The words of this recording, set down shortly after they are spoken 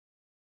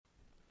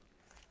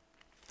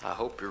I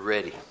hope you're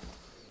ready.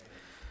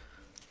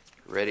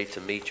 Ready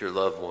to meet your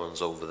loved ones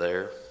over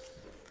there.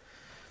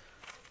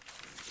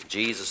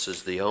 Jesus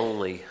is the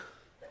only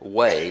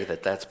way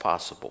that that's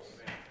possible.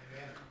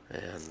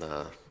 And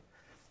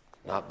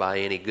not by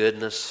any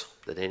goodness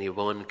that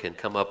anyone can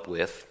come up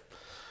with,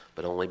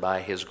 but only by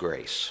His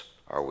grace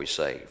are we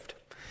saved.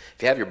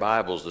 If you have your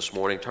Bibles this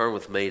morning, turn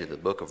with me to the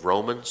book of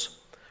Romans.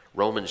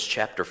 Romans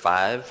chapter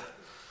 5.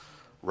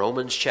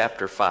 Romans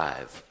chapter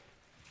 5.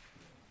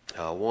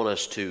 I want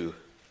us to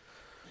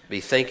be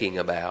thinking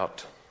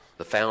about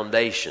the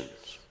foundation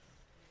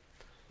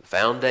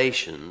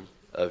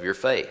of your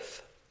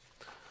faith.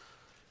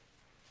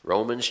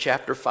 Romans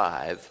chapter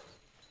 5.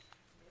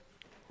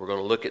 We're going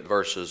to look at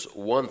verses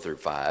 1 through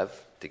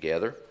 5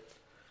 together.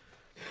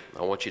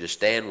 I want you to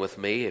stand with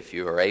me if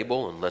you are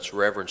able, and let's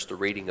reverence the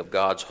reading of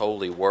God's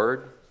holy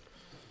word.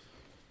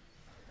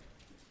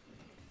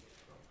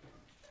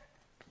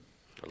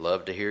 I'd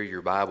love to hear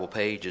your Bible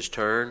pages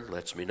turn.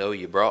 Lets me know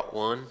you brought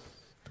one.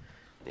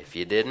 If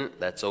you didn't,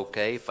 that's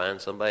okay. Find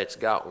somebody that's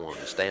got one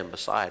and stand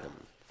beside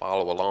them.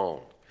 Follow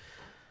along.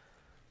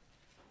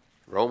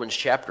 Romans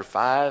chapter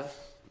 5,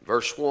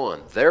 verse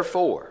 1.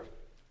 Therefore,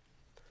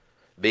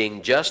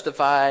 being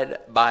justified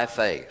by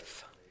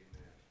faith,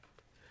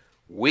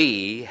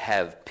 we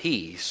have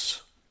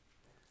peace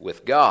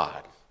with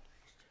God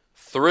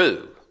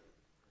through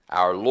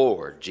our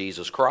Lord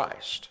Jesus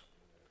Christ,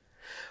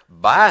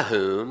 by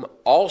whom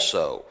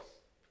also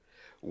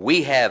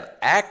we have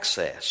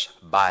access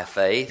by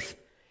faith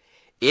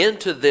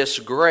into this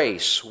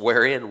grace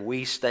wherein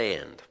we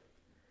stand,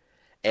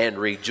 and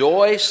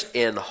rejoice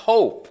in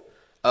hope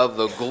of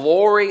the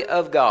glory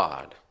of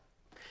God.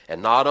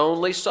 And not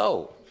only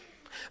so,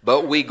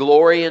 but we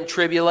glory in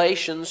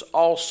tribulations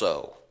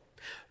also,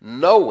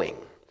 knowing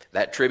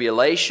that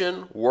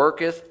tribulation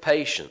worketh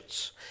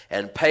patience,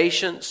 and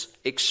patience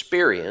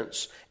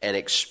experience, and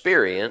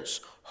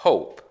experience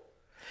hope.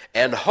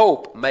 And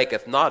hope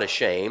maketh not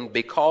ashamed,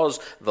 because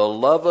the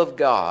love of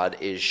God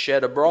is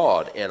shed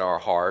abroad in our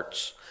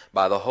hearts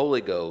by the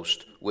Holy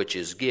Ghost, which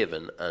is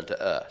given unto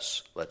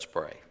us. Let's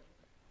pray.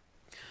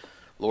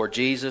 Lord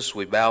Jesus,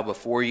 we bow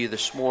before you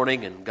this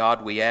morning, and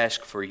God, we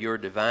ask for your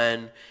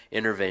divine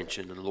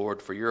intervention, and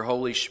Lord, for your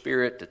Holy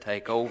Spirit to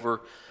take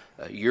over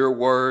your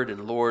word,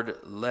 and Lord,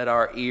 let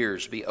our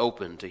ears be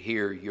open to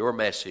hear your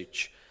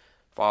message.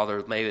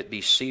 Father, may it be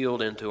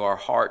sealed into our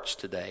hearts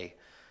today.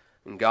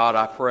 And God,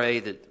 I pray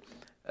that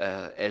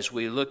as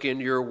we look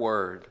into your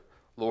word,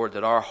 Lord,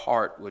 that our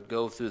heart would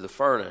go through the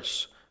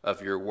furnace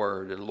of your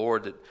word, and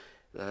Lord,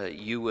 that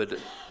you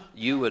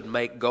would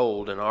make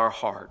gold in our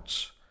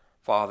hearts,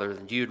 Father,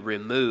 that you'd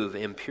remove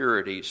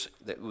impurities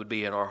that would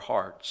be in our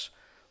hearts,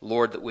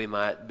 Lord, that we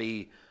might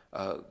be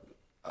a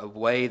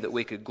way that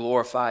we could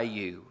glorify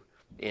you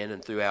in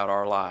and throughout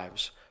our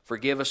lives.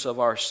 Forgive us of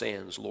our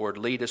sins, Lord.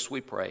 Lead us, we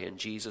pray, in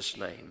Jesus'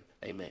 name.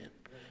 Amen.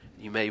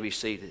 You may be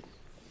seated.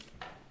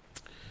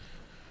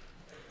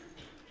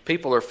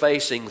 People are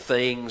facing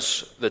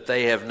things that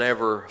they have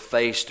never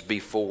faced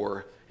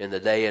before in the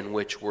day in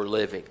which we're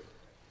living.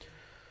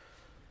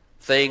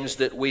 Things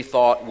that we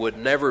thought would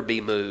never be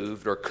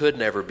moved or could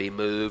never be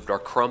moved are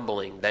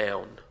crumbling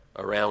down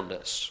around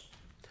us.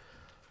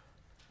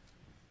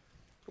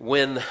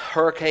 When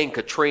Hurricane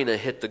Katrina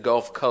hit the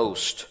Gulf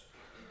Coast,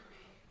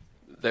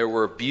 there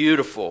were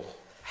beautiful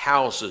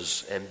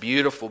houses and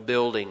beautiful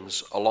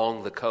buildings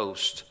along the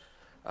coast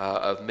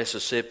of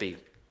Mississippi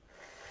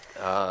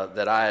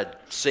that I had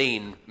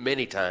seen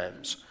many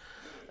times.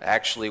 I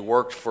actually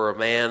worked for a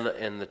man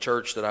in the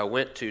church that I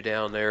went to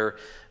down there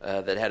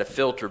that had a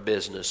filter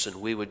business, and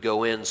we would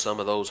go in some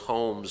of those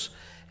homes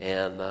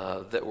and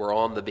that were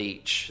on the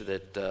beach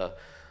that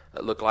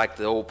looked like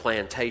the old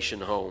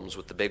plantation homes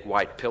with the big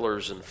white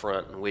pillars in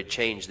front, and we'd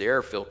change the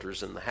air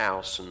filters in the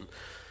house, and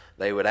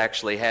they would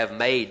actually have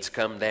maids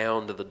come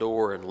down to the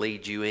door and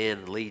lead you in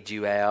and lead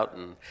you out.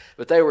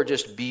 But they were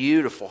just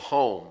beautiful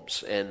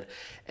homes, and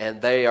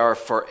they are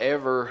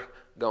forever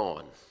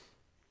gone.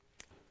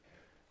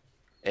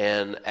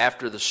 And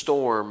after the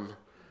storm,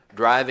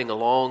 driving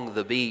along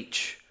the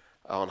beach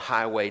on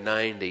Highway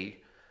 90,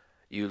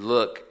 you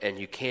look and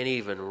you can't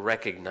even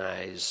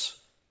recognize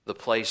the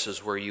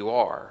places where you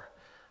are.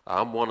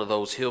 I'm one of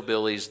those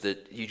hillbillies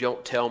that you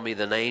don't tell me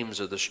the names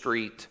of the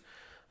street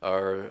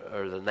or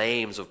the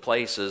names of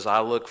places.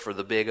 I look for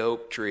the big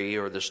oak tree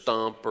or the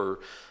stump or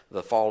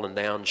the fallen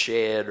down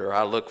shed, or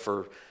I look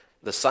for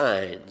the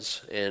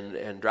signs.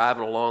 And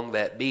driving along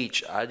that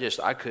beach, I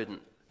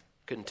couldn't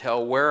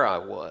tell where I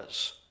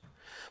was.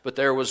 But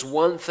there was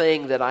one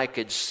thing that I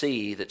could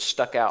see that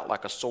stuck out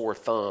like a sore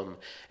thumb,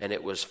 and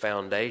it was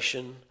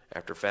foundation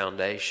after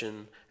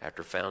foundation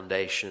after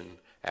foundation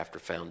after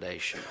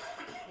foundation.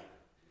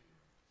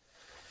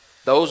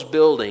 Those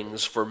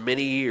buildings for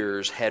many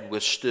years had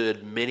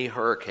withstood many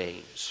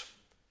hurricanes,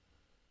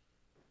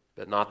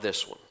 but not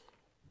this one.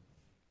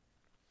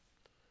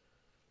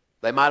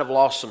 They might have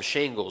lost some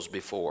shingles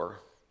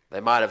before. They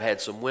might have had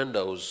some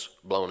windows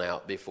blown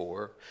out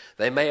before.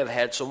 They may have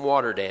had some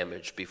water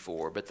damage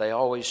before, but they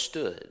always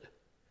stood.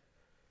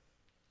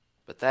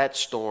 But that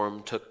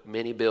storm took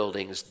many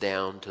buildings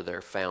down to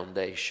their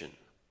foundation.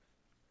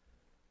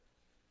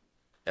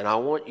 And I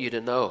want you to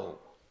know,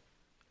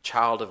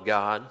 child of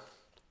God,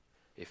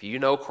 if you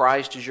know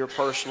Christ as your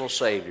personal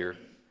Savior,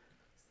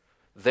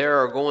 there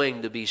are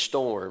going to be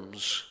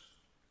storms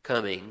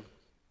coming.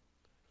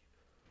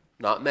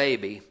 Not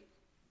maybe.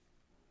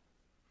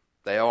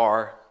 They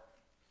are.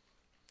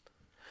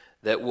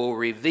 That will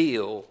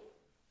reveal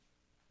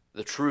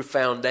the true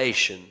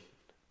foundation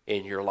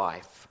in your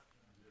life.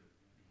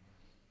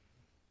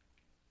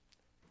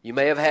 You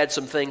may have had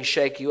some things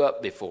shake you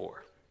up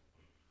before.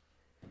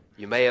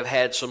 You may have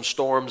had some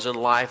storms in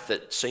life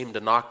that seem to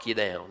knock you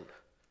down.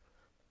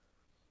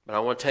 But I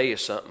want to tell you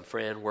something,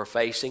 friend. We're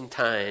facing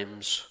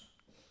times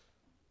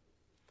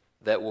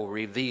that will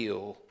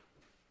reveal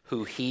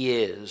who He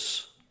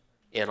is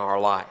in our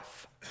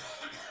life.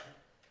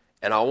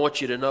 And I want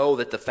you to know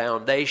that the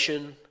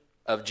foundation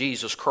of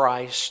Jesus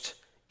Christ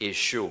is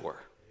sure.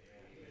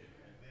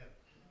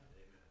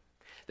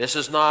 This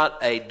is not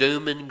a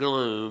doom and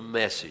gloom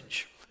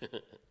message.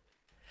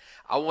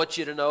 I want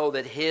you to know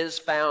that His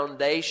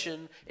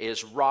foundation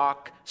is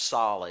rock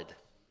solid.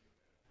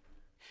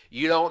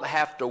 You don't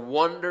have to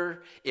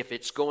wonder if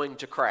it's going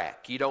to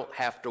crack. You don't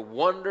have to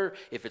wonder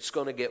if it's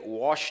going to get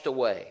washed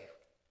away.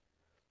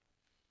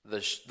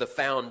 The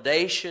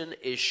foundation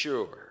is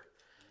sure.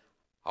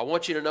 I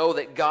want you to know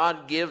that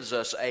God gives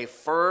us a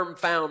firm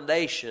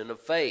foundation of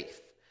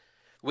faith.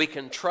 We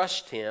can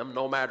trust Him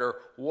no matter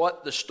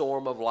what the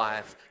storm of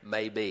life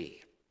may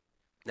be.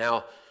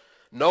 Now,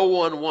 no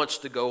one wants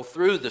to go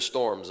through the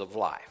storms of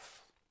life.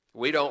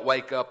 We don't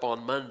wake up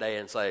on Monday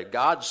and say,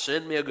 God,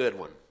 send me a good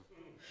one.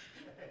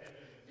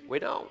 We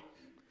don't.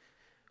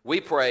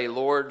 We pray,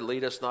 Lord,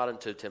 lead us not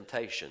into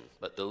temptation,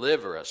 but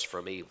deliver us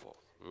from evil.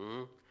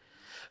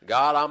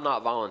 God, I'm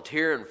not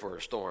volunteering for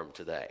a storm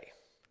today.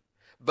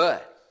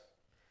 But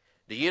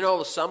do you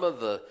know some of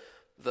the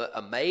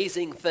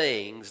amazing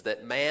things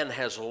that man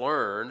has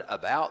learned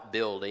about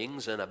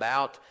buildings and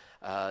about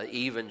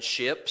even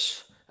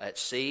ships at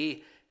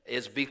sea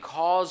is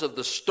because of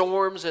the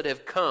storms that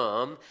have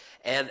come,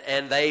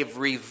 and they've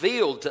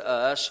revealed to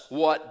us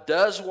what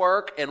does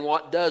work and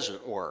what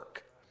doesn't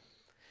work.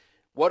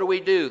 What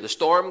do? The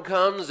storm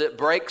comes, it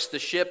breaks the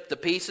ship to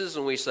pieces,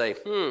 and we say,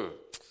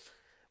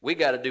 we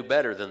got to do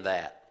better than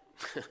that.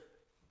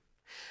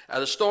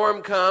 The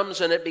storm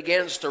comes and it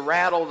begins to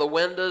rattle the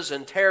windows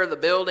and tear the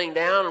building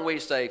down, and we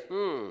say,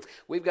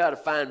 we've got to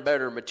find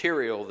better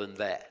material than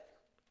that.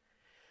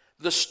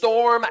 The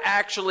storm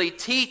actually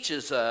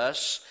teaches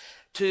us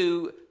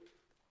to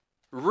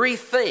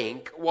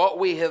rethink what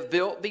we have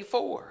built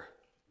before.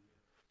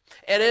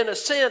 And in a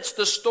sense,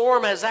 the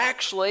storm has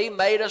actually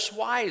made us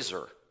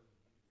wiser.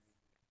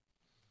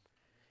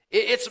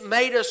 It's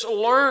made us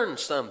learn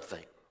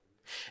something.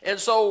 And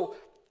so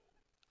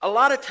a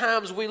lot of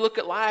times we look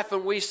at life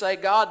and we say,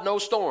 God, no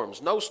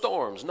storms, no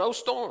storms, no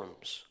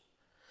storms.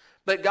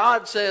 But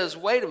God says,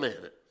 wait a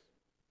minute.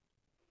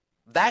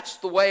 That's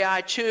the way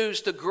I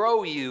choose to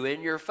grow you in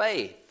your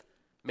faith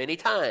many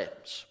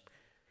times.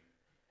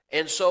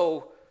 And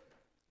so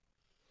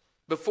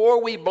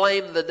before we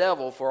blame the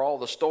devil for all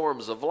the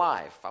storms of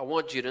life, I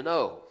want you to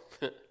know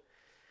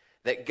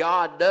that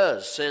God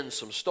does send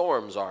some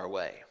storms our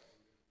way.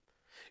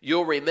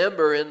 You'll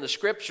remember in the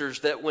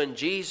scriptures that when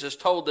Jesus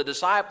told the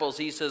disciples,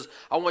 He says,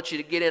 I want you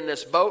to get in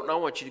this boat and I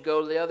want you to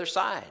go to the other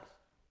side.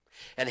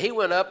 And He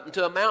went up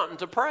into a mountain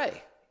to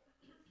pray.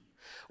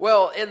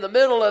 Well, in the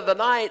middle of the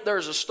night,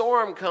 there's a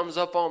storm comes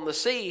up on the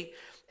sea.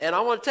 And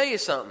I want to tell you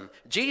something.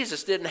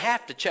 Jesus didn't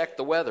have to check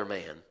the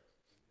weatherman.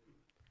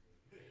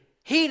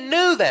 He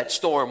knew that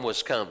storm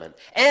was coming.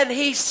 And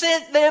He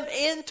sent them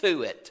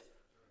into it.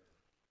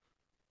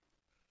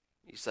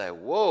 You say,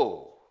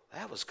 whoa,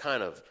 that was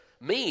kind of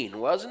mean,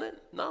 wasn't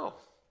it? No.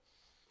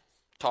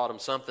 Taught them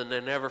something they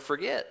never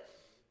forget.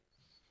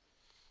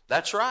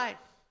 That's right.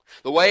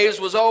 The waves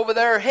was over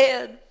their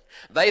head.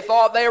 They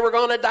thought they were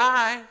going to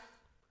die.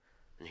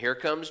 And here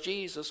comes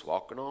Jesus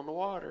walking on the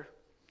water.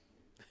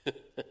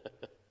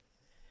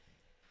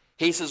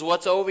 He says,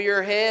 what's over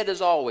your head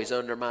is always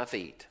under my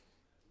feet.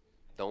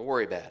 Don't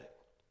worry about it.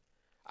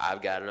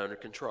 I've got it under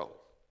control.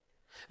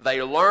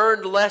 They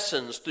learned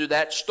lessons through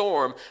that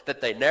storm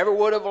that they never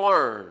would have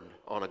learned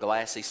on a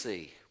glassy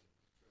sea.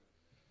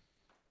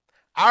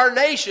 Our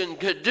nation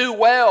could do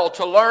well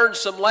to learn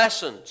some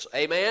lessons.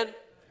 Amen?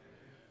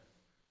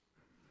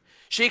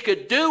 She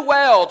could do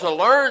well to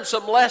learn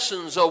some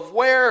lessons of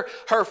where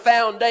her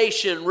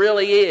foundation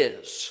really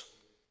is.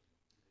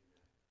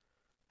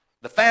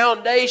 The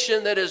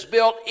foundation that is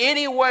built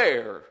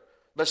anywhere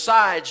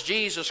besides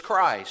Jesus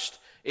Christ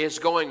is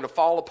going to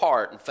fall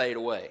apart and fade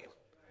away.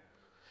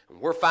 And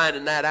we're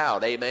finding that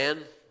out. Amen?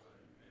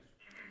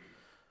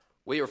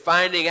 We are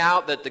finding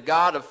out that the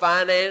God of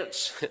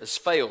finance has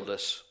failed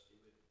us.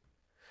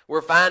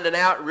 We're finding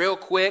out real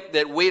quick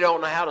that we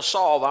don't know how to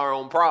solve our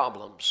own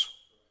problems.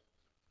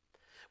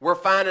 We're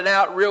finding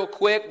out real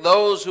quick,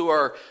 those who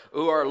are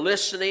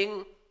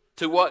listening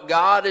to what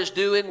God is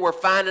doing, we're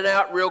finding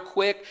out real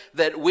quick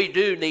that we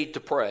do need to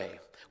pray.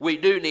 We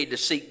do need to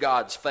seek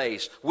God's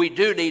face. We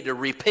do need to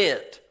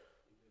repent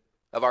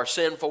of our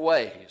sinful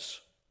ways.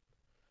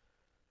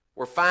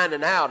 We're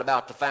finding out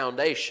about the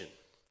foundation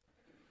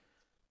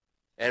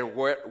and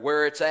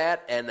where it's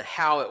at and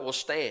how it will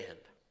stand.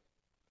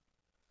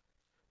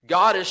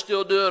 God is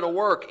still doing a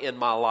work in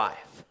my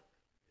life.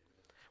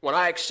 When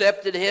I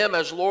accepted Him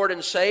as Lord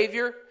and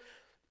Savior,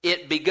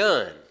 it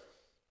begun.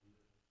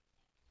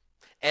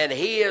 And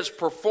He is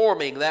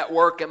performing that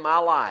work in my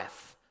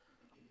life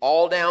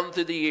all down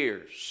through the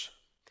years.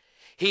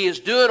 He is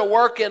doing a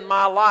work in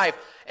my life,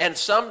 and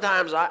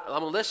sometimes,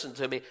 listen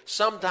to me,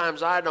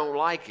 sometimes I don't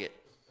like it.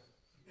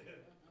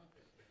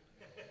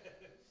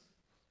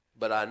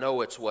 But I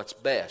know it's what's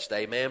best.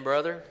 Amen,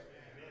 brother?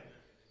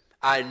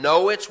 I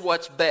know it's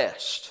what's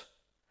best.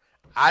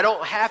 I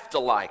don't have to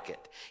like it.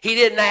 He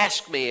didn't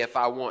ask me if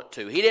I want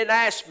to. He didn't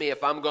ask me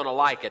if I'm going to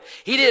like it.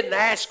 He didn't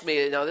ask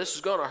me, this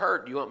is going to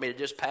hurt. Do you want me to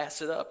just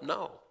pass it up?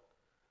 No.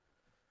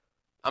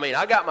 I mean,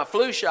 I got my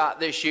flu shot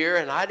this year,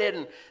 and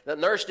the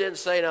nurse didn't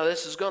say,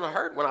 this is going to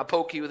hurt when I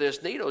poke you with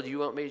this needle. Do you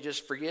want me to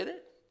just forget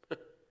it?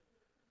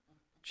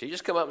 She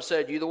just come up and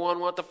said, you the one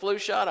want the flu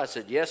shot? I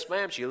said, yes,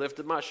 ma'am. She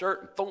lifted my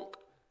shirt and thunk.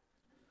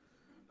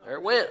 There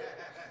it went.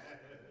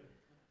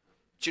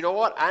 But you know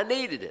what? I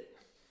needed it.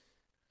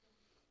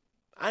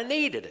 I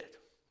needed it.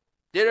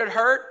 Did it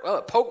hurt? Well,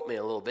 it poked me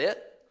a little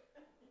bit.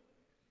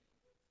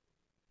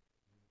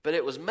 But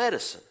it was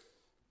medicine.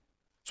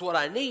 It's what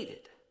I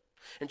needed.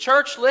 And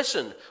church,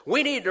 listen,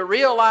 we need to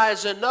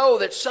realize and know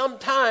that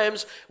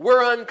sometimes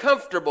we're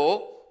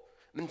uncomfortable,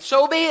 and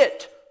so be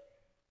it.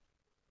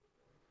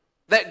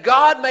 That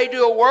God may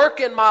do a work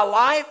in my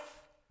life.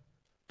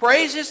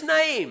 Praise His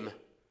name.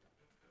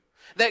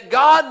 That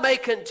God may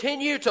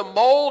continue to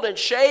mold and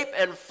shape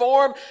and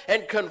form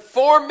and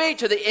conform me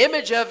to the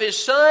image of His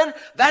Son.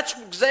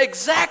 That's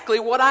exactly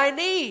what I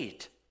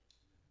need.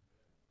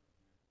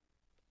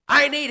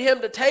 I need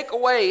Him to take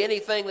away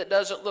anything that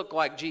doesn't look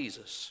like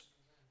Jesus.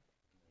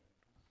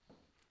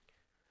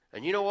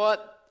 And you know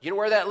what? You know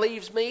where that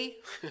leaves me?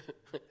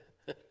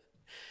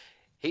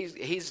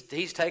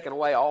 He's taken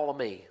away all of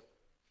me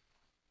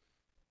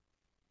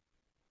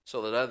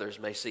so that others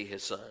may see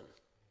His Son.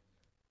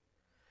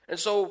 And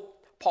so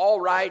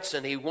Paul writes,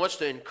 and he wants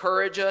to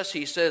encourage us.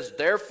 He says,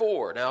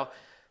 therefore. Now,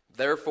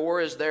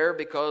 therefore is there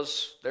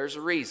because there's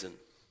a reason.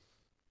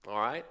 All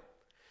right?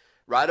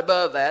 Right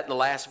above that, in the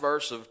last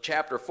verse of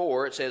chapter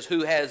 4, it says,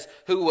 who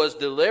was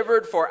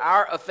delivered for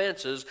our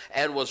offenses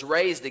and was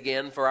raised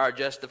again for our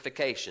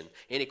justification.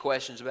 Any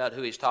questions about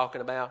who he's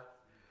talking about?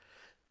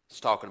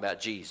 He's talking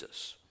about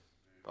Jesus.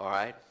 All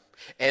right?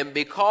 And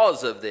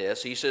because of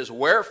this, he says,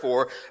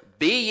 wherefore,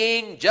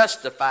 being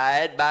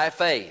justified by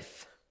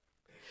faith,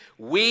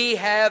 we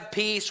have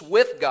peace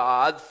with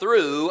God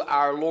through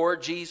our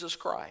Lord Jesus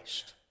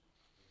Christ.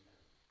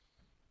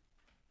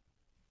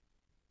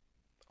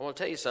 I want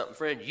to tell you something,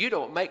 friend. You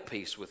don't make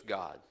peace with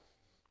God.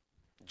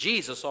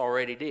 Jesus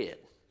already did.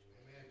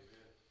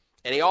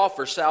 And He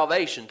offers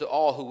salvation to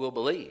all who will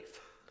believe.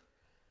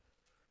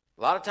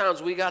 A lot of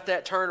times we got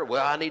that turn,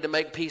 well, I need to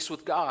make peace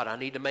with God. I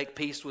need to make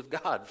peace with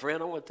God.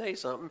 Friend, I want to tell you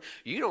something.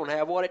 You don't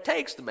have what it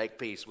takes to make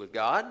peace with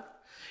God.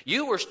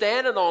 You were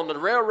standing on the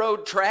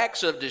railroad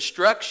tracks of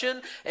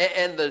destruction,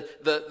 and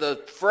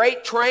the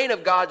freight train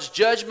of God's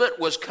judgment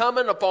was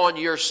coming upon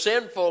your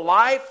sinful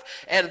life,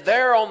 and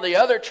there on the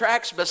other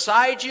tracks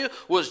beside you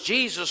was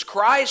Jesus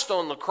Christ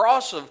on the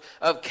cross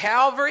of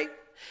Calvary,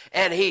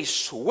 and He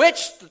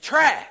switched the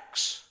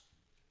tracks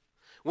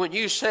when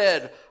you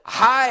said,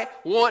 I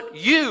want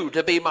you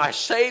to be my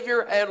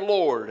Savior and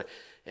Lord.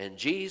 And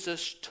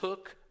Jesus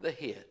took the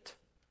hit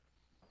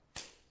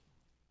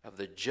of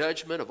the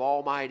judgment of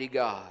Almighty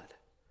God.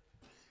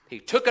 He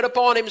took it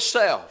upon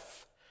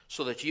Himself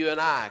so that you and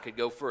I could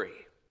go free.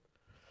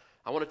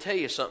 I want to tell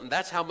you something.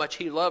 That's how much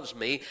He loves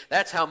me.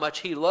 That's how much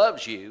He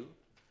loves you.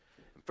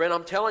 Friend,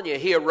 I'm telling you,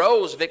 He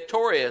arose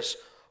victorious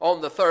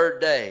on the third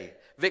day.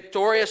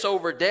 Victorious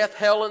over death,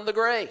 hell, and the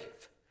grave.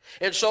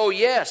 And so,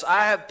 yes,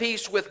 I have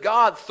peace with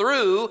God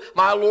through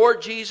my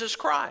Lord Jesus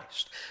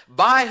Christ,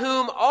 by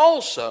whom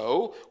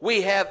also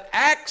we have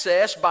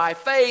access by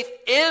faith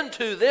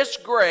into this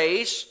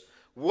grace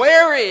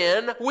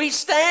wherein we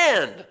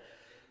stand.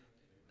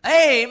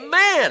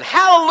 Amen.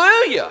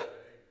 Hallelujah.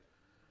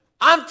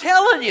 I'm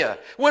telling you,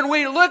 when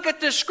we look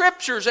at the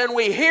Scriptures and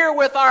we hear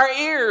with our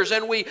ears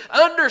and we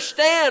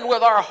understand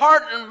with our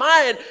heart and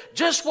mind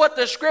just what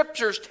the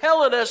Scripture's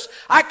telling us,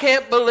 I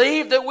can't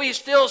believe that we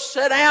still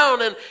sit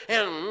down and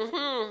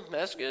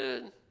that's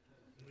good.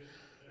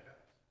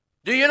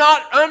 Do you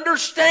not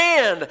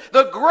understand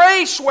the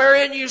grace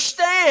wherein you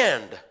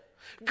stand?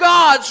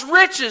 God's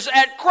riches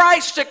at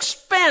Christ's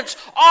expense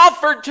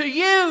offered to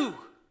you.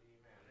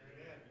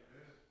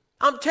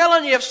 I'm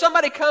telling you, if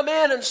somebody come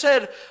in and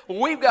said,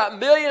 we've got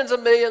millions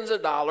and millions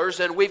of dollars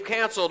and we've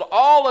canceled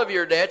all of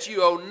your debts,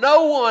 you owe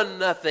no one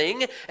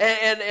nothing,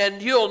 and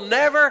you'll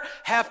never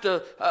have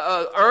to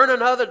earn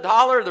another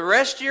dollar the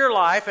rest of your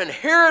life, and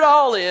here it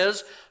all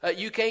is,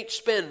 you can't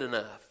spend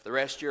enough the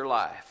rest of your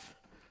life.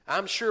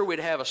 I'm sure we'd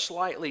have a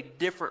slightly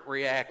different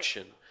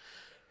reaction.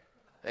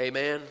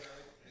 Amen.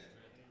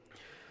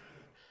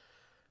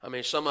 I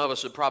mean, some of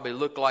us would probably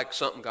look like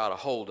something got a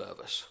hold of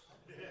us.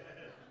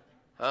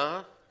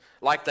 Huh?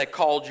 Like they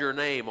called your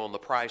name on The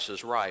Price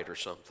is Right or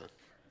something.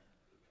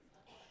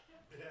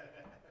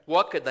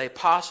 What could they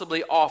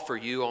possibly offer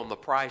you on The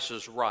Price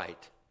is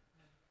Right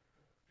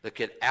that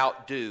could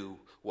outdo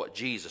what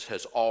Jesus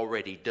has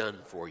already done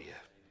for you?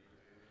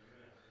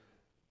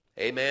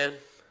 Amen.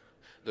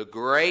 The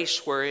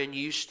grace wherein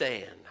you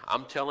stand.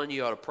 I'm telling you,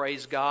 you ought to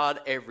praise God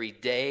every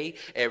day,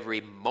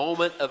 every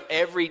moment of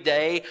every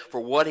day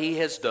for what He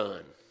has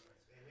done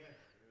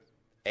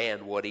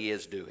and what He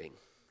is doing.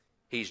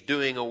 He's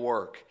doing a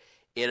work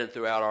in and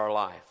throughout our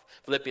life.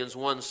 Philippians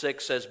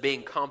 1:6 says,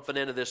 being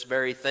confident of this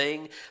very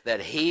thing,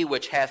 that He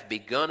which hath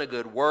begun a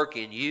good work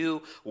in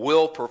you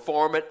will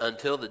perform it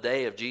until the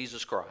day of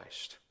Jesus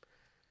Christ.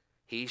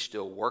 He's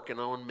still working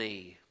on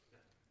me.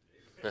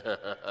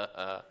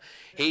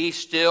 He's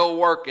still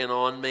working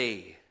on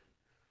me.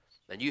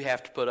 And you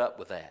have to put up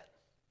with that.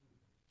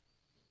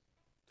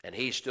 And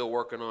He's still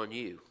working on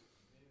you.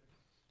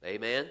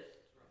 Amen?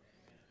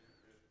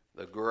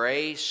 The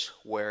grace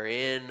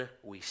wherein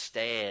we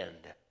stand.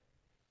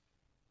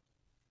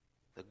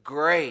 The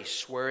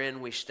grace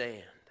wherein we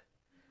stand.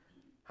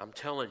 I'm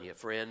telling you,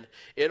 friend,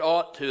 it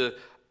ought to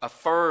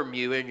affirm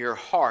you in your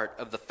heart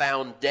of the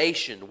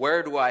foundation.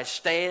 Where do I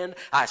stand?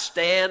 I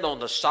stand on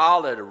the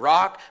solid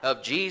rock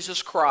of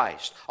Jesus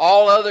Christ.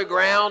 All other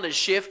ground is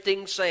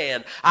shifting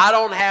sand. I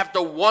don't have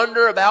to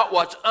wonder about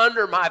what's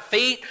under my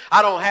feet.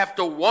 I don't have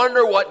to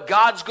wonder what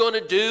God's going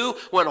to do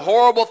when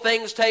horrible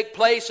things take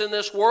place in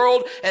this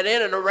world and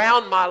in and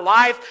around my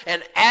life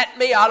and at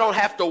me. I don't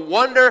have to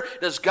wonder,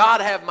 does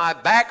God have my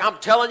back? I'm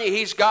telling you,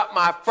 He's got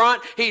my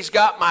front. He's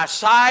got my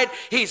side.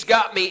 He's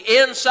got me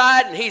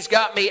inside and He's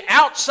got me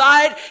outside.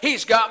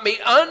 He's got me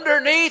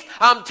underneath.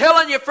 I'm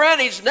telling you, friend,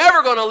 He's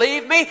never going to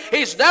leave me.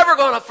 He's never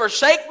going to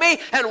forsake me.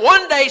 And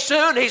one day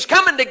soon, He's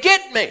coming to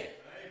get me. Amen.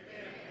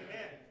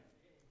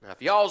 Now,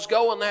 if y'all's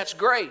going, that's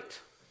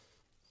great.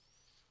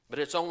 But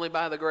it's only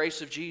by the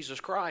grace of Jesus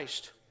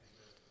Christ.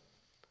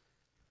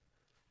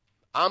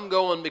 I'm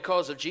going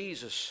because of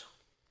Jesus.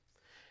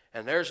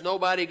 And there's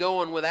nobody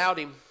going without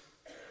Him.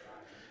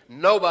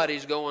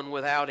 Nobody's going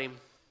without Him.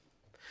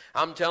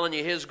 I'm telling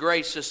you, His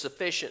grace is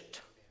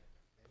sufficient.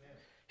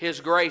 His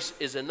grace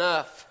is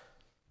enough.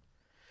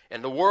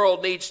 And the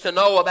world needs to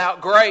know about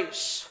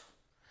grace.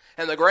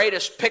 And the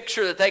greatest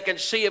picture that they can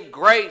see of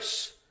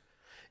grace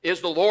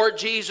is the Lord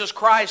Jesus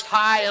Christ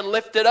high and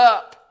lifted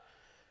up.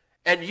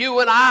 And you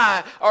and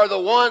I are the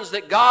ones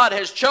that God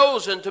has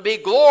chosen to be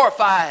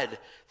glorified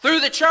through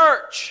the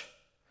church.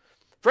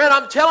 Friend,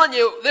 I'm telling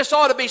you, this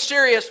ought to be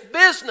serious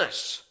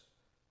business.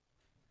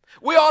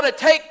 We ought to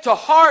take to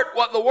heart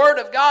what the Word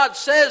of God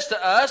says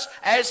to us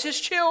as His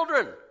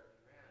children.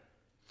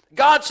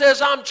 God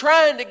says, I'm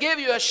trying to give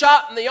you a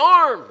shot in the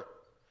arm.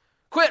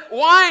 Quit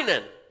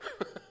whining.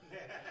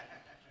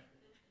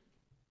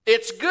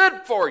 It's good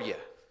for you.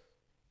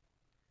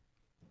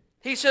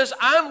 He says,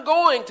 I'm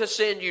going to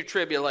send you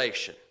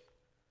tribulation.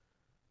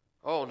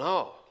 Oh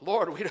no,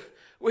 Lord,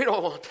 we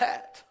don't want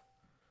that.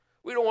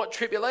 We don't want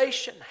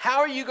tribulation. How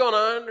are you going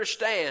to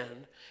understand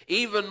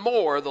even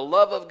more the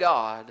love of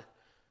God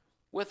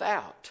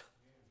without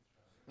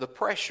the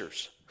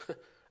pressures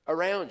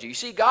around you? You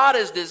see, God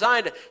is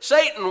designed to,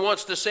 Satan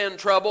wants to send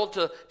trouble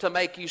to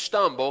make you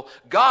stumble.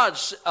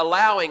 God's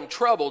allowing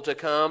trouble to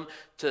come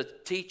to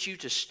teach you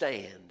to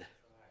stand.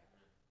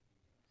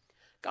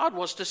 God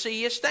wants to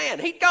see you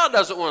stand. God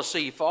doesn't want to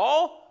see you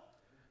fall.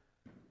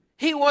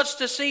 He wants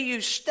to see you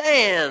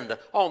stand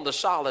on the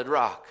solid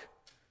rock.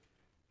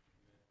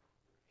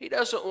 He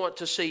doesn't want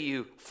to see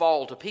you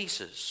fall to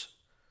pieces.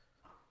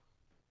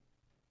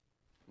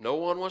 No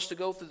one wants to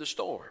go through the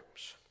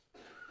storms.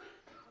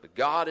 But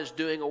God is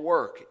doing a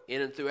work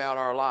in and throughout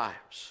our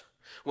lives.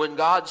 When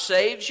God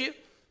saves you,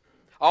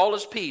 all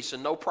is peace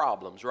and no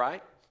problems,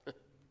 right?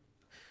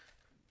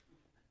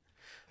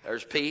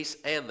 There's peace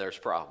and there's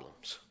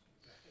problems.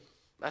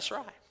 That's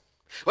right.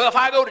 Well, if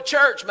I go to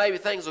church, maybe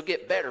things will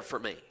get better for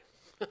me.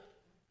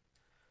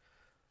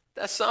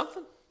 That's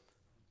something.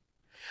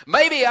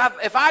 Maybe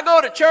if I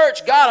go to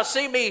church, God will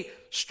see me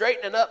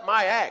straightening up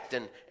my act,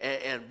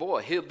 and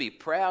boy, He'll be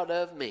proud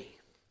of me.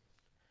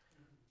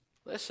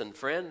 Listen,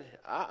 friend,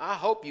 I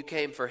hope you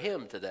came for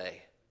Him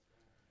today.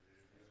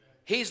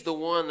 He's the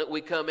one that we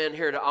come in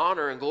here to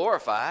honor and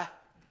glorify.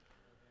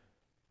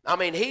 I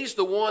mean, He's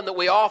the one that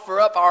we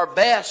offer up our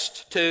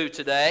best to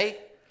today.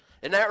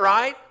 Isn't that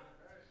right?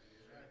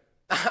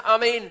 I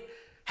mean,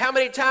 how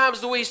many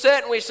times do we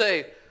sit and we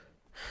say,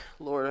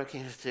 Lord, I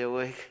can't stay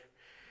awake.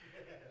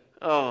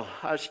 Oh,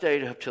 I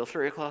stayed up till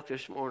 3 o'clock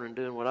this morning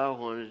doing what I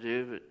wanted to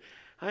do, but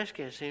I just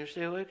can't seem to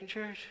stay awake in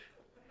church.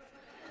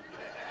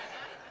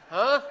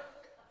 Huh?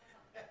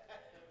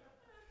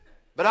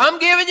 But I'm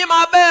giving you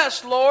my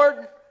best,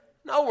 Lord.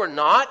 No, we're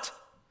not.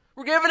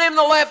 We're giving Him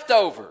the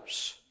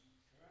leftovers.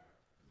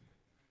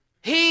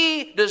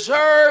 He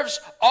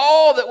deserves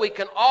all that we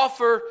can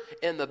offer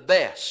and the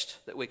best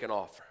that we can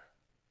offer.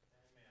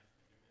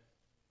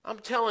 I'm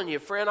telling you,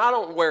 friend, I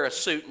don't wear a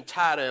suit and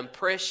tie to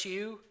impress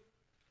you.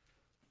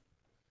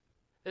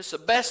 It's the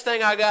best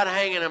thing I got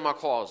hanging in my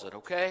closet,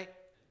 okay?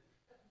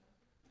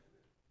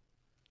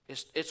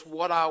 It's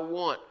what I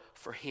want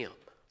for Him.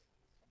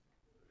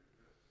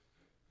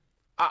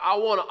 I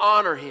want to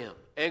honor Him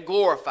and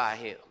glorify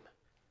Him.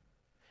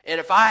 And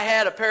if I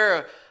had a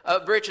pair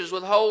of breeches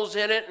with holes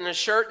in it and a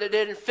shirt that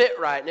didn't fit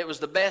right and it was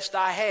the best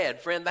I had,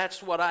 friend,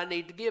 that's what I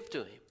need to give to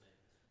Him.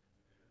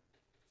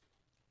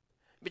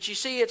 But you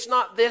see, it's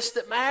not this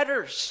that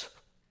matters.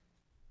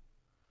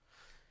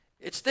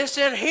 It's this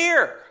in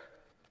here.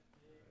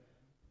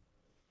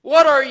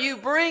 What are you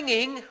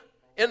bringing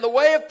in the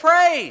way of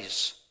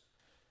praise?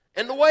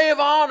 In the way of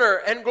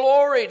honor and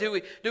glory?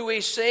 Do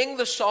we sing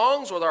the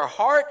songs with our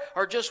heart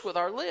or just with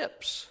our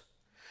lips?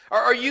 Or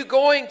are you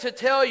going to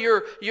tell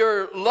your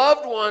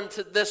loved one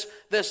to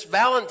this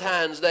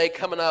Valentine's Day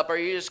coming up? Or are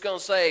you just going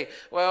to say,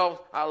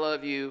 well, I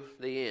love you,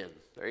 the end.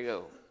 There you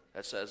go.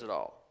 That says it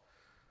all.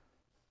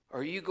 Or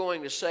are you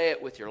going to say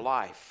it with your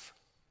life?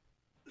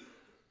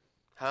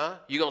 Huh?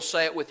 You going to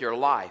say it with your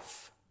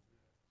life?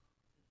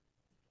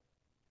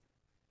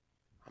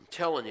 I'm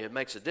telling you, it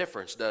makes a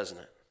difference, doesn't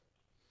it?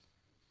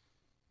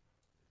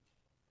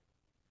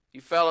 You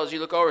fellas, you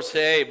look over and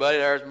say, hey, buddy,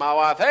 there's my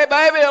wife. Hey,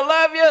 baby, I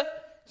love you.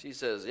 She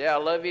says, yeah, I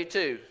love you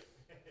too.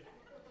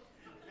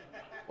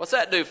 What's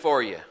that do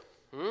for you?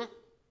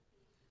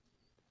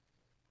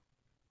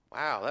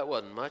 Wow, that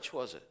wasn't much,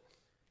 was it?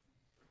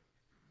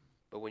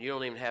 But when you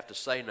don't even have to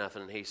say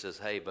nothing, and he says,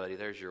 hey, buddy,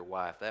 there's your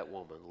wife. That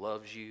woman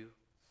loves you.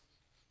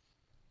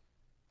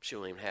 She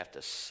don't even have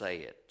to say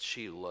it.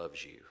 She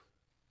loves you.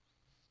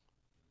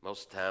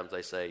 Most of the times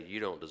they say, you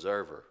don't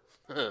deserve her.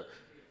 But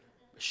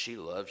she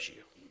loves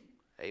you.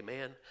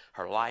 Amen?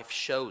 Her life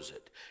shows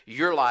it.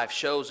 Your life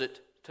shows it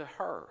to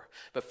her.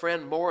 But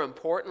friend, more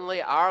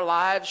importantly, our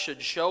lives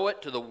should show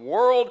it to the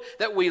world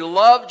that we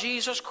love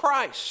Jesus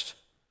Christ.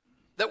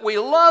 That we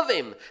love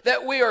Him.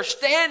 That we are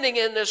standing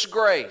in this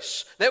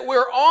grace. That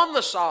we're on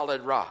the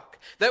solid rock.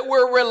 That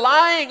we're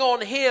relying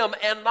on Him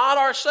and not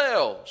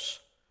ourselves.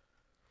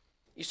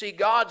 You see,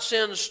 God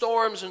sends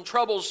storms and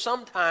troubles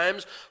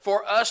sometimes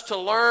for us to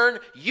learn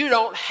you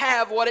don't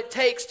have what it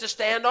takes to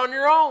stand on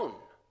your own.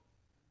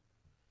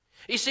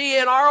 You see,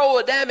 in our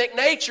old Adamic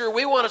nature,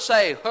 we want to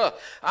say,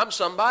 I'm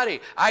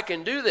somebody. I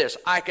can do this.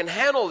 I can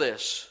handle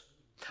this.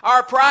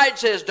 Our pride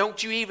says,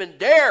 don't you even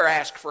dare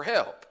ask for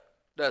help,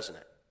 doesn't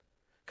it?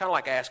 Kind of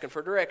like asking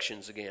for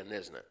directions again,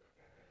 isn't it?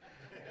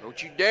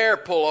 Don't you dare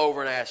pull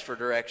over and ask for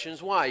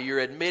directions. Why? You're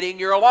admitting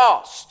you're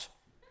lost.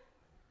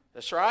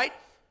 That's right.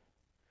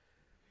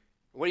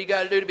 What do you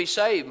got to do to be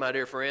saved, my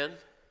dear friend?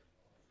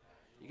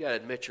 You got to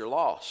admit you're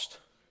lost.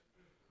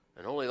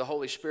 And only the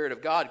Holy Spirit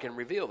of God can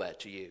reveal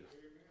that to you.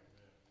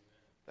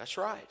 That's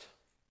right.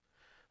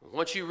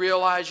 Once you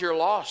realize you're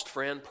lost,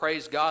 friend,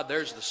 praise God,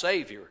 there's the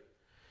Savior,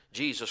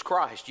 Jesus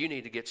Christ. You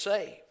need to get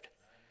saved.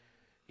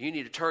 You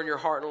need to turn your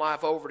heart and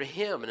life over to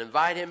Him and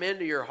invite Him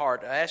into your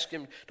heart, to ask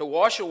Him to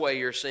wash away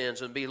your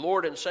sins and be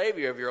Lord and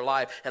Savior of your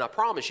life. And I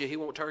promise you, He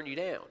won't turn you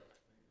down.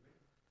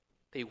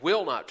 He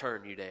will not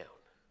turn you down.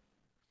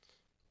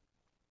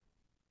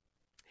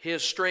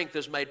 His strength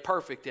is made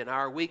perfect in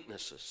our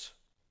weaknesses.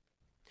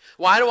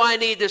 Why do I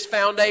need this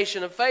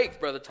foundation of faith,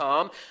 Brother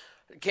Tom?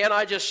 Can't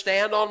I just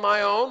stand on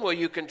my own? Well,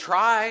 you can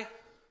try.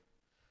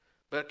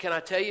 But can I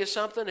tell you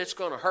something? It's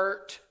going to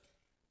hurt.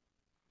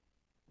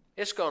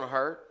 It's going to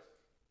hurt.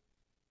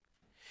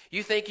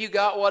 You think you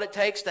got what it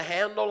takes to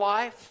handle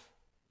life?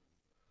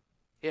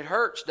 It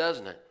hurts,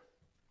 doesn't it?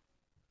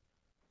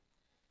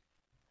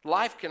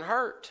 Life can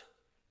hurt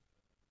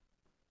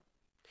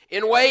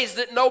in ways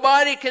that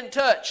nobody can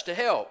touch to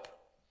help.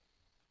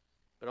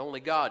 But only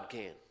God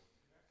can.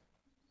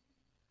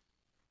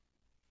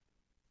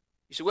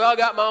 You say, well, I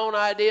got my own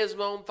ideas,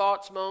 my own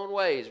thoughts, my own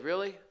ways.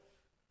 Really?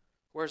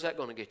 Where's that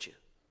going to get you?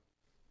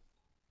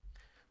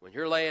 When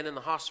you're laying in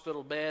the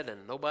hospital bed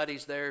and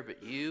nobody's there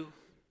but you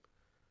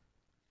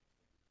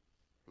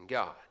and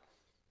God.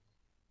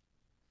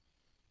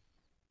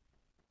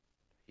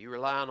 You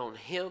relying on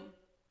Him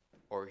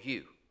or you?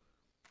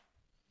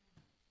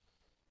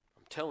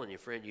 I'm telling you,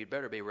 friend, you'd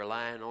better be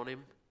relying on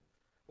Him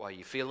while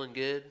you're feeling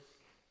good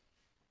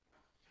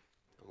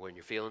and when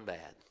you're feeling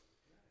bad.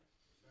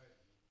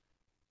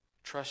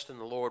 Trust in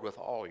the Lord with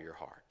all your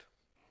heart.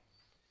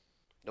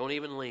 Don't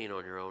even lean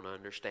on your own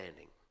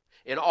understanding.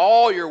 In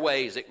all your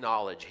ways,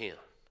 acknowledge Him.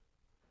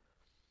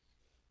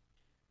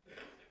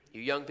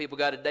 You young people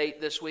got a date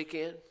this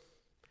weekend?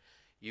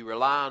 You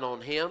relying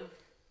on Him?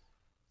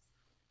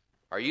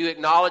 Are you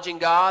acknowledging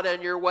God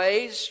and your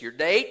ways, your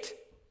date?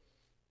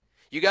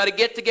 You got a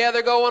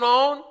get-together going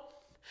on?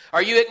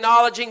 Are you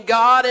acknowledging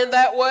God in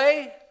that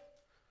way?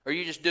 Or are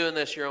you just doing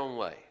this your own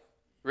way?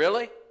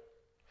 Really?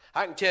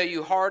 I can tell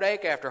you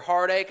heartache after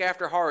heartache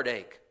after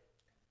heartache.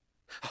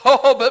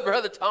 Oh, but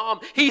Brother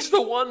Tom, he's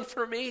the one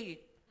for me.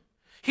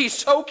 He's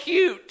so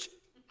cute.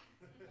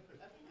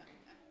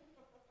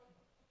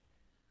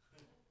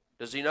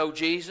 Does he know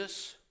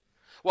Jesus?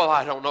 Well,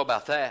 I don't know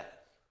about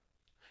that.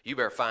 You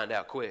better find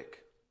out quick.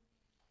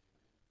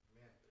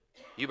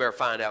 You better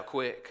find out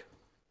quick.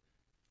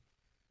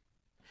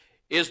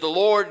 Is the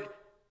Lord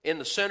in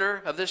the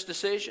center of this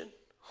decision?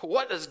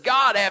 What does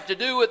God have to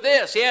do with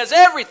this? He has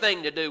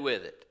everything to do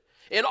with it.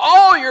 In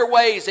all your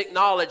ways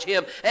acknowledge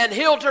Him, and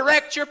He'll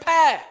direct your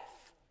path.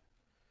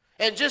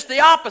 And just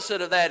the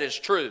opposite of that is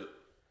true.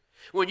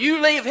 When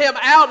you leave Him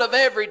out of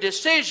every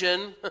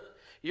decision,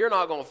 you're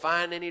not going to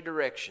find any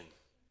direction.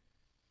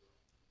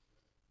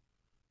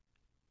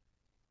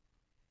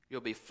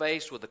 You'll be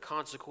faced with the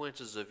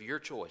consequences of your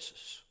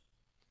choices.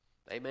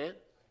 Amen?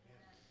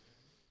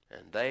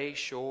 And they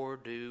sure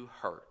do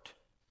hurt.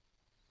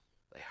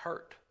 They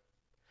hurt.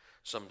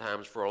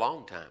 Sometimes for a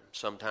long time.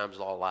 Sometimes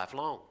all life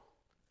long.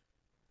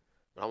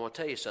 But I want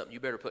to tell you something. You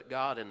better put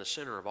God in the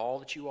center of all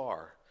that you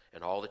are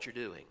and all that you're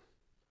doing.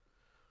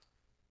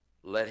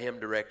 Let Him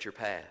direct your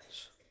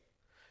paths.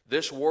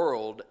 This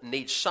world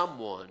needs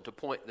someone to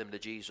point them to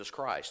Jesus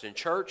Christ. And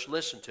church,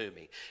 listen to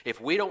me.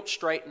 If we don't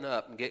straighten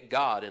up and get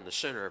God in the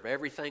center of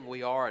everything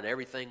we are and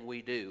everything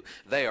we do,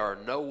 they are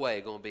no way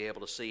going to be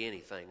able to see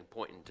anything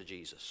pointing to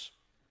Jesus.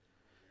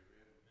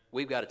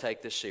 We've got to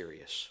take this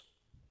serious.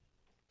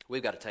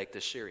 We've got to take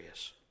this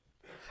serious.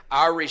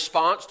 Our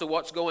response to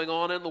what's going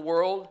on in the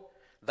world,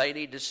 they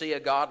need to see a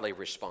godly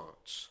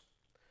response.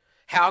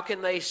 How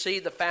can they see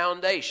the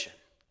foundation?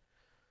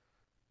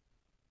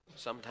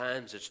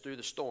 Sometimes it's through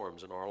the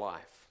storms in our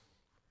life.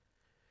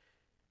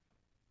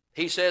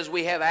 He says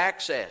we have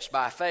access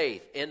by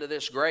faith into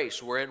this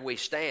grace wherein we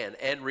stand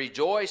and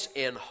rejoice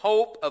in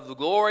hope of the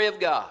glory of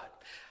God.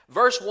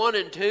 Verse 1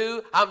 and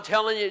 2, I'm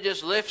telling you, it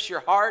just lifts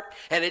your heart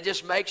and it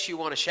just makes you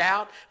want to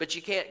shout, but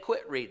you can't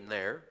quit reading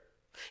there.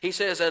 He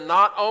says, and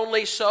not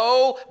only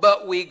so,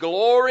 but we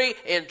glory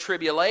in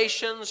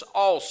tribulations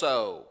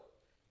also.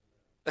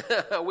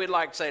 We'd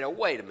like to say,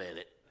 wait a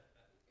minute.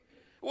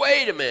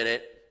 Wait a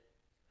minute.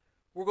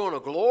 We're going to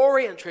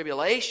glory in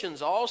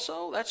tribulations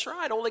also? That's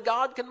right. Only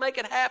God can make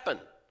it happen.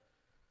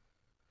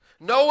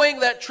 Knowing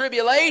that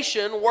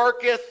tribulation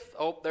worketh,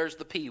 oh, there's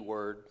the P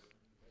word,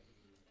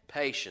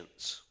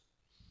 patience.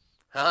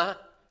 Huh?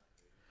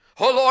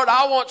 Oh, Lord,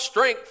 I want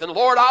strength, and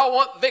Lord, I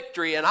want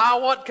victory, and I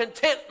want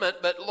contentment,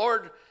 but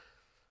Lord,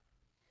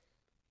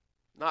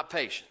 not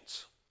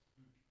patience.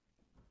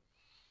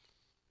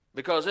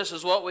 Because this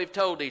is what we've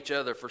told each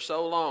other for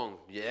so long.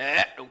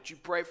 Yeah, don't you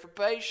pray for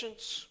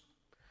patience?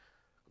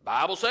 The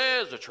Bible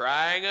says the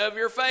trying of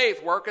your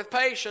faith worketh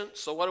patience.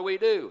 So what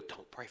do?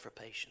 Don't pray for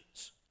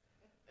patience.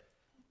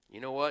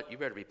 You know what? You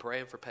better be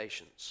praying for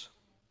patience.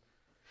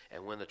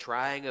 And when the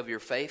trying of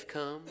your faith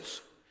comes,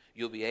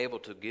 you'll be able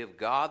to give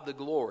God the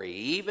glory,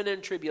 even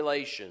in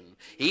tribulation,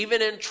 even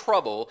in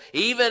trouble,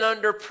 even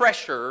under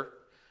pressure.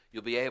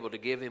 You'll be able to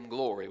give Him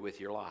glory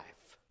with your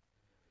life.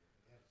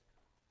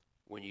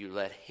 When you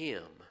let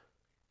Him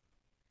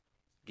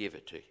give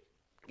it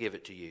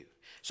to you.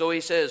 So he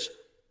says,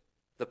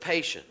 the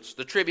patience,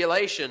 the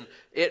tribulation,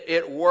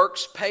 it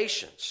works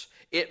patience.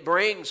 It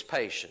brings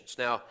patience.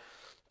 Now,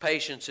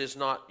 patience is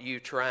not you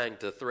trying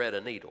to thread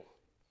a needle.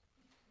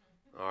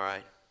 All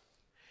right?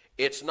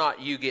 It's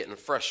not you getting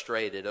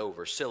frustrated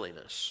over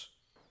silliness.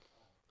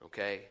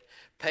 Okay?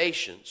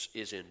 Patience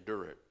is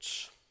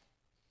endurance.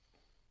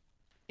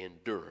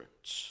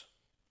 Endurance.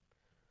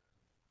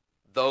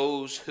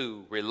 Those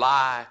who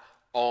rely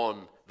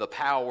on the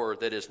power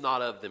that is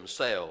not of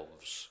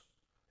themselves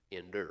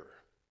endure.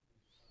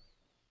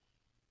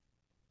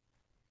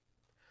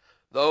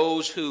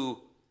 Those who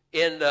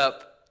end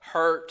up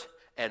hurt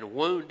and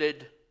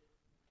wounded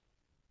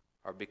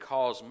are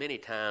because many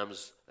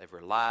times they've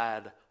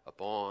relied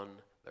upon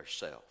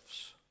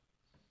themselves.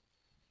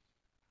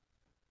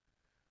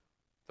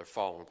 They're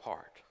falling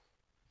apart.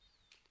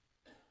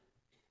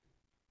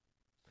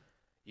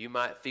 You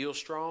might feel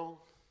strong.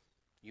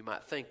 You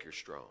might think you're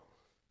strong.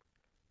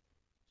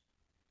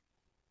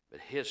 But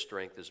His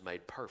strength is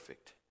made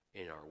perfect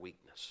in our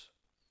weakness.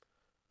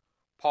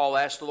 Paul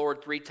asked the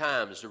Lord 3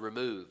 times to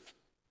remove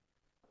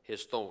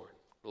his thorn.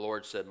 The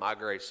Lord said, my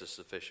grace is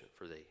sufficient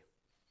for thee.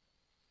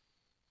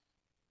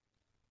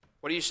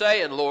 What are you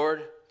saying,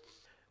 Lord?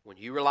 When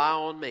you rely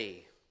on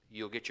me,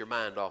 you'll get your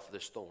mind off of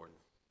this thorn.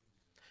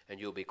 And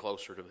you'll be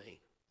closer to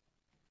me.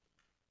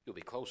 You'll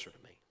be closer to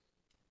me.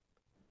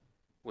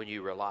 When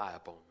you rely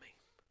upon me.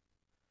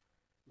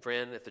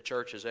 Friend, if the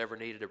church has ever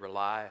needed to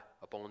rely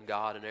upon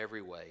God in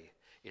every way,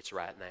 it's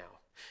right now.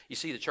 You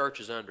see, the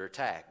church is under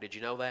attack. Did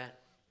you know that?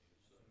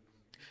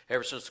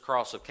 Ever since the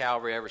cross of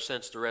Calvary, ever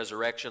since the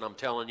resurrection, I'm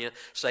telling you,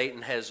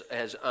 Satan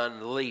has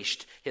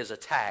unleashed his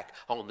attack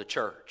on the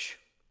church.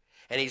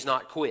 And he's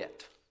not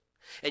quit.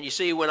 And you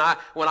see, when I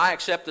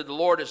accepted the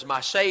Lord as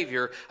my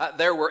Savior,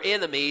 there were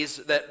enemies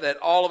that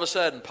all of a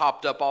sudden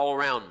popped up all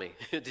around me.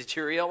 Did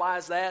you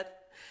realize that?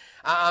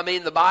 I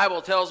mean, the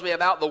Bible tells me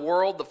about the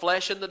world, the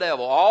flesh, and the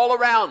devil all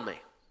around me.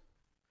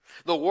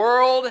 The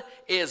world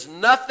is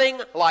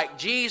nothing like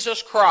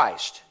Jesus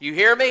Christ. You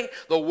hear me?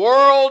 The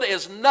world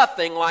is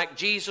nothing like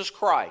Jesus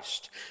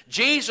Christ.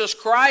 Jesus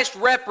Christ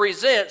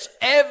represents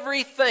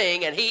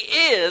everything, and He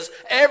is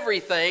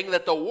everything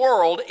that the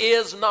world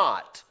is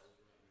not.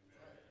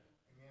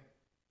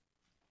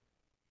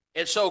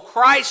 And so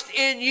Christ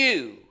in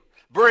you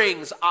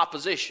brings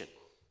opposition.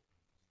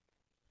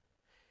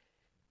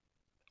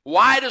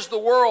 Why does the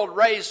world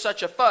raise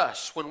such a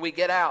fuss when we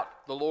get out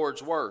the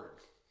Lord's Word?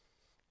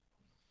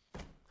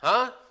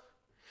 Huh?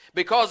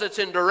 Because it's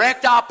in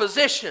direct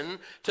opposition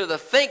to the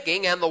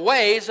thinking and the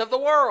ways of the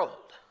world.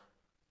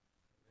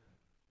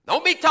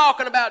 Don't be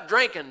talking about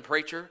drinking,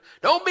 preacher.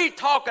 Don't be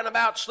talking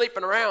about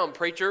sleeping around,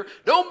 preacher.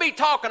 Don't be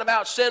talking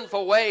about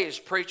sinful ways,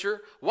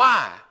 preacher.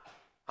 Why?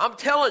 I'm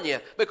telling you,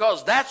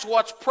 because that's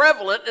what's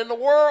prevalent in the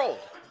world.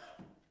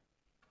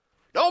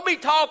 Don't be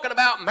talking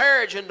about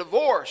marriage and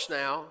divorce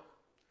now.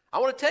 I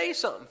want to tell you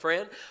something,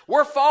 friend.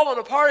 We're falling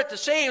apart at the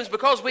seams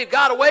because we've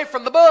got away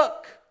from the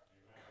book.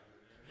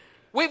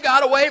 We've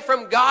got away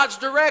from God's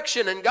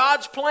direction and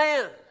God's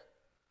plan.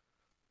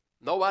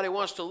 Nobody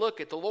wants to look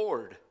at the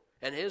Lord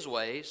and His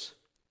ways.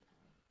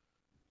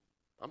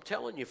 I'm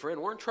telling you,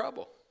 friend, we're in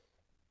trouble.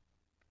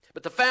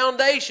 But the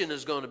foundation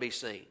is going to be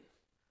seen.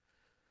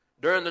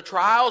 During the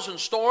trials and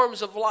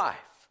storms of life,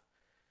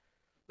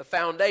 the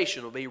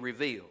foundation will be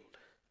revealed.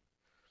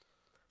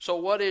 So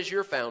what is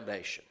your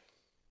foundation?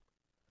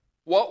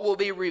 What will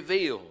be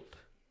revealed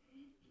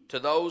to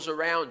those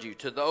around you,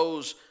 to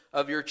those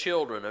of your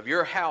children, of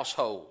your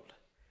household,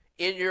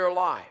 in your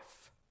life?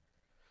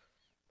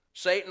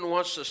 Satan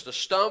wants us to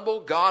stumble.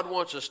 God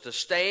wants us to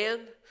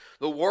stand.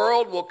 The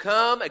world will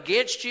come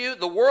against you.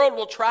 The world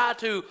will try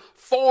to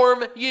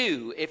form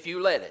you if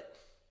you let it.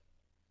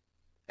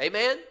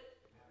 Amen?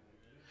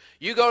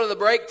 You go to the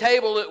break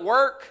table at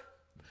work.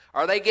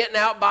 Are they getting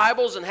out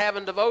Bibles and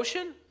having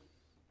devotion?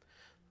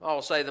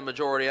 I'll say the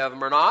majority of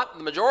them are not.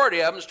 The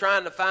majority of them is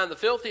trying to find the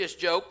filthiest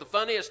joke, the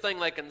funniest thing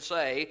they can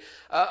say,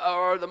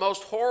 or the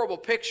most horrible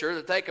picture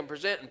that they can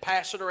present and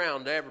pass it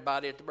around to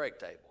everybody at the break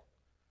table.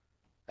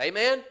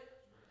 Amen?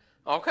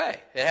 Okay,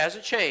 it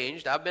hasn't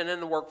changed. I've been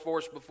in the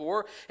workforce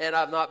before, and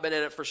I've not been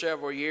in it for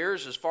several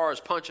years as far as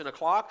punching a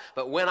clock.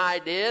 But when I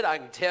did, I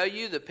can tell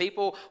you the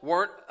people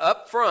weren't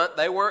up front.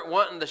 They weren't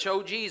wanting to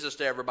show Jesus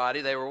to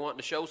everybody. They were wanting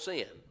to show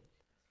sin.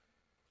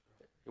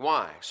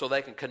 Why? So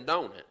they can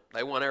condone it.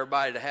 They want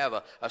everybody to have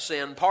a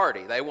sin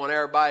party. They want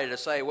everybody to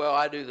say, well,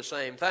 I do the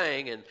same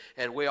thing,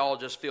 and we all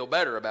just feel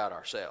better about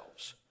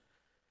ourselves.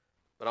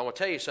 But I want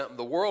to tell you something.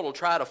 The world will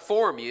try to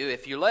form you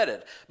if you let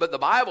it. But the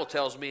Bible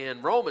tells me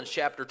in Romans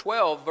chapter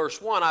 12, verse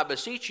 1, I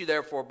beseech you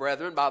therefore,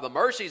 brethren, by the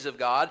mercies of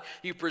God,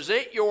 you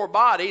present your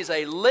bodies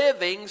a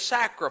living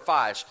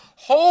sacrifice,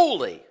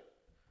 holy,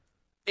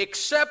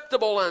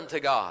 acceptable unto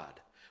God,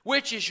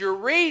 which is your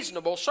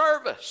reasonable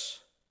service.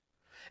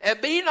 And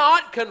be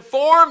not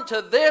conformed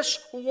to this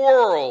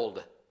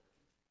world,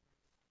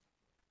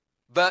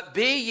 but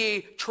be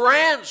ye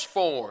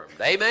transformed.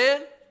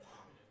 Amen?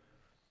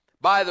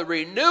 By the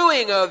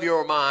renewing of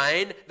your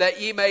mind, that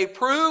ye may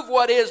prove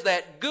what is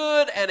that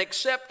good and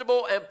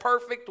acceptable and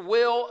perfect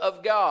will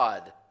of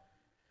God.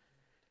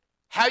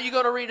 How are you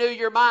going to renew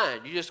your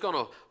mind? You just going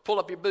to pull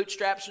up your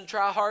bootstraps and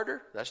try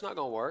harder? That's not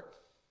going to work.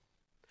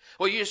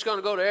 Well, you're just going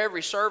to go to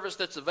every service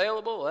that's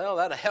available? Well,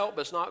 that'll help,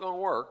 but it's not going to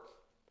work.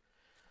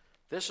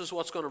 This is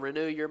what's going to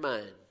renew your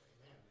mind.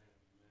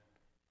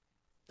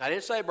 I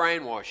didn't say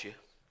brainwash you.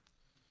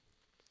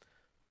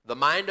 The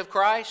mind of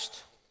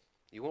Christ,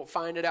 you won't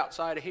find it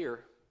outside of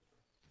here.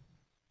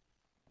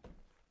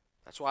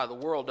 That's why the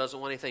world doesn't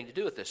want anything to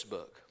do with this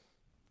book.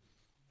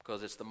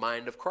 Because it's the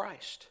mind of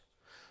Christ.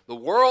 The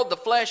world, the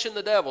flesh, and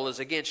the devil is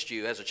against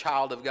you as a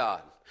child of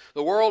God.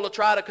 The world will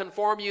try to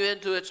conform you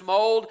into its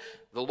mold.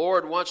 The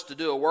Lord wants to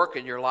do a work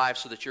in your life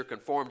so that you're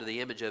conformed to the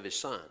image of His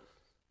Son.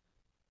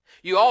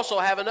 You also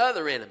have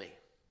another enemy,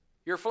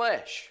 your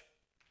flesh,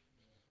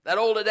 that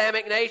old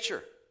Adamic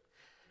nature.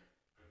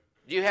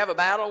 Do you have a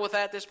battle with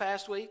that this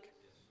past week?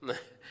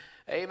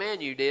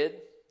 Amen, you did.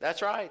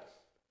 That's right.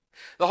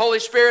 The Holy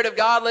Spirit of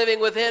God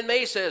living within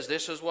me says,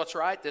 this is what's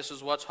right, this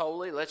is what's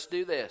holy, let's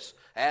do this.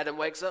 Adam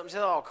wakes up and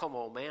says, oh, come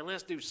on, man,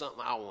 let's do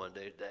something I want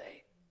to do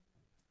today.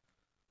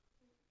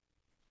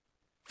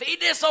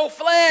 Feed this old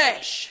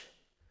flesh.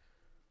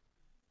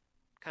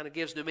 Kind of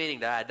gives new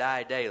meaning to I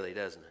die daily,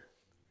 doesn't it?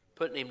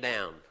 Putting him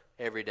down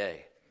every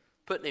day.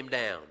 Putting him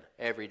down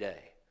every day.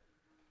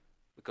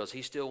 Because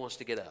he still wants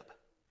to get up.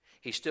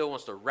 He still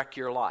wants to wreck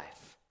your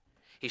life.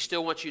 He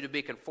still wants you to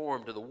be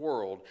conformed to the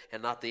world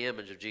and not the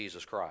image of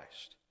Jesus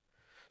Christ.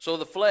 So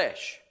the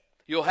flesh,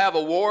 you'll have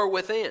a war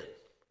within.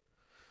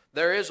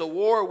 There is a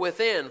war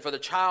within for the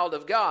child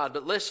of God.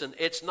 But listen,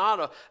 it's not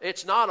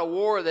a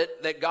war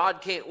that God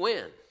can't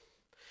win.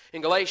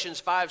 In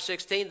Galatians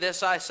 5:16,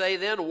 this I say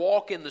then,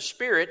 walk in the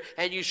Spirit,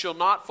 and you shall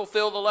not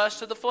fulfill the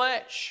lust of the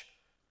flesh.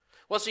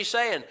 What's he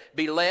saying?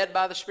 Be led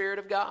by the Spirit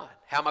of God.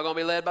 How am I going to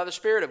be led by the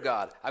Spirit of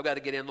God? I've got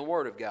to get in the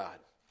Word of God.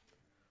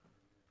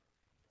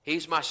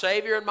 He's my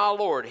Savior and my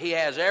Lord. He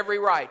has every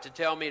right to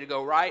tell me to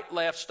go right,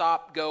 left,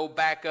 stop, go,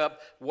 back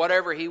up,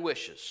 whatever He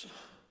wishes.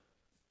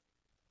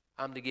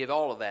 I'm to give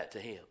all of that to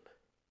Him.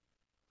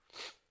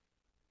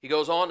 He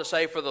goes on to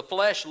say, for the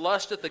flesh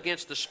lusteth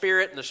against the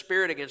Spirit, and the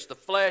Spirit against the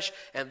flesh,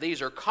 and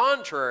these are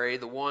contrary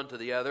the one to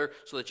the other,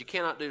 so that you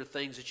cannot do the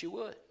things that you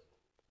would.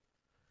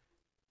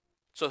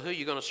 So who are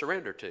you going to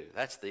surrender to?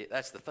 That's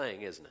the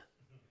thing, isn't it?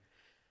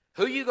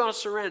 Who are you going to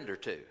surrender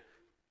to?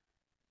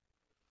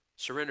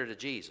 Surrender to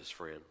Jesus,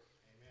 friend.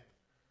 Amen.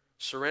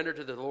 Surrender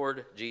to the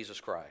Lord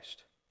Jesus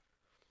Christ.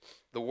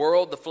 The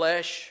world, the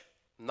flesh,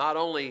 not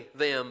only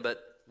them,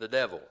 but the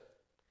devil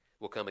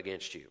will come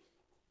against you.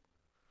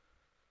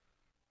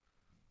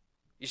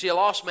 You see, a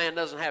lost man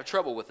doesn't have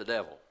trouble with the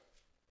devil.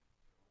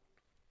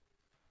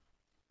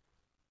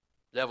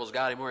 The devil's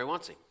got him where he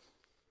wants him.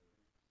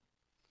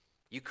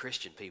 You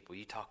Christian people,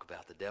 you talk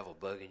about the devil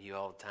bugging you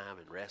all the time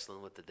and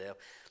wrestling with the devil.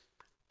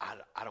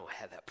 I don't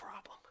have that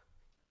problem.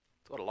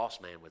 That's what a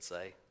lost man would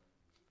say.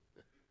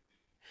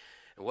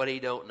 And what he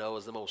don't know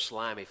is the most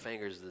slimy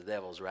fingers of the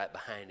devil's right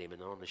behind him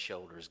and on the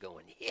shoulders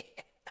going, yeah.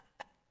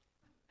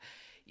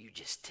 You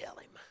just tell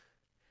him.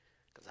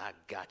 Because I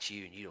got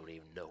you and you don't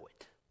even know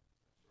it.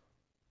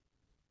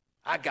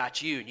 I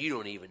got you and you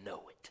don't even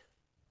know it.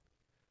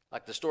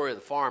 Like the story of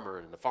the farmer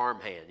and the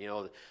farmhand. You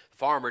know, the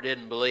farmer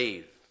didn't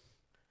believe.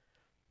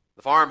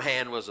 The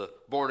farmhand was a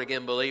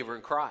born-again believer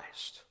in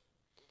Christ.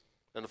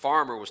 And the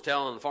farmer was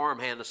telling the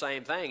farmhand the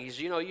same thing. He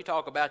says, you know, you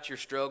talk about your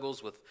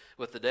struggles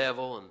with the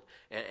devil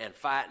and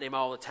fighting him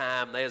all the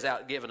time. They was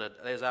out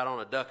on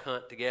a duck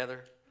hunt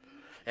together.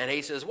 And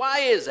he says, why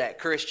is that,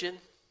 Christian?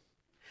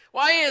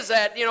 Why is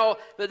that, you know,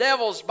 the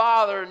devil's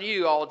bothering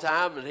you all the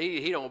time and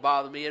he don't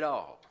bother me at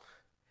all?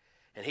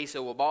 And he said,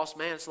 well, boss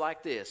man, it's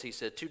like this. He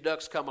said, 2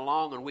 ducks come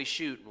along and we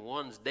shoot and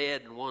one's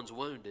dead and one's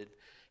wounded.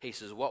 He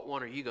says, what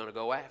one are you going to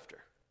go after?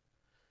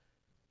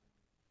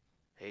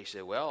 He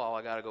said, well, all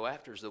I got to go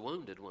after is the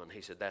wounded one.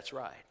 He said, that's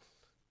right.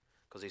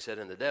 Because he said,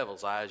 in the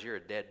devil's eyes, you're a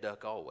dead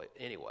duck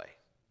anyway.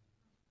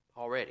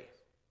 Already.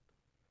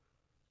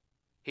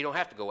 He don't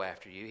have to go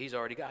after you. He's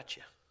already got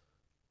you.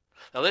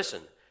 Now listen,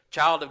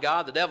 child of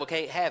God, the devil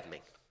can't have me.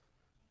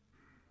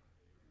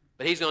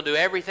 But he's going to do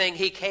everything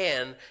he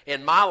can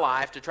in my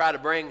life to try to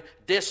bring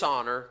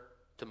dishonor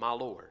to my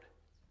Lord.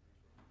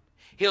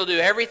 He'll do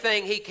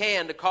everything he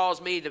can to cause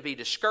me to be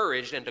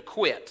discouraged and to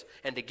quit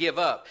and to give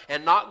up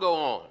and not go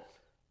on.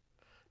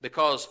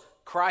 Because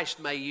Christ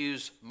may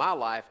use my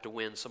life to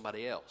win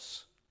somebody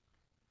else.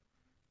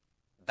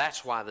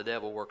 That's why the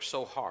devil works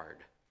so hard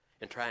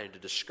in trying to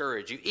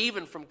discourage you,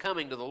 even from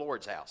coming to the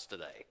Lord's house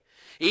today.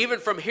 Even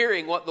from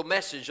hearing what the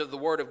message of the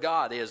Word of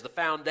God is, the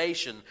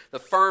foundation, the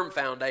firm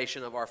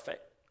foundation of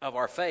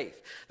our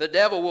faith. The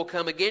devil will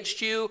come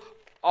against you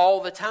all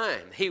the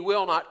time. He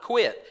will not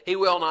quit. He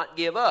will not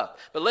give up.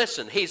 But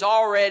listen, he's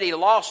already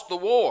lost the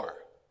war.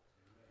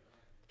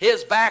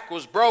 His back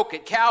was broke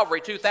at Calvary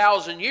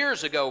 2,000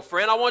 years ago,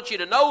 friend. I want you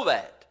to know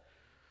that.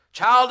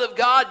 Child of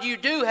God, you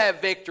do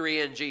have victory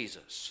in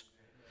Jesus.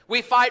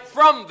 We fight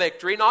from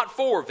victory, not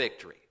for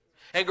victory.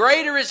 And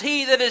greater is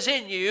He that is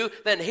in you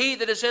than he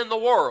that is in the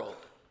world.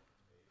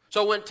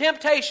 So when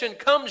temptation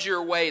comes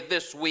your way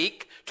this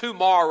week,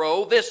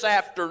 tomorrow, this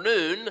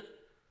afternoon,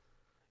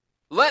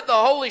 let the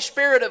Holy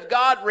Spirit of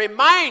God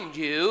remind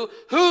you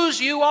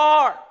whose you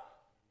are.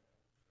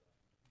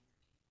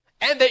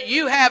 And that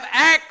you have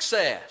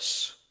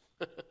access.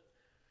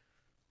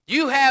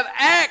 You have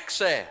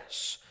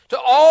access to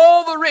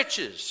all the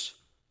riches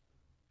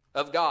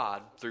of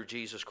God through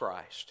Jesus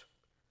Christ.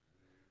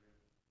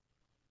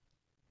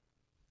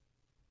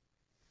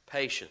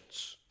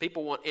 Patience.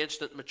 People want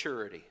instant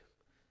maturity.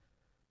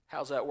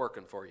 How's that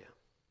working for you?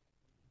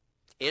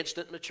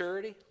 Instant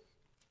maturity?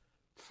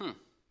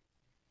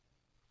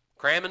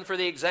 Cramming for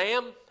the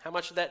exam? How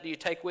much of that do you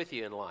take with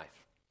you in life?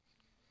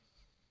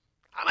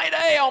 I made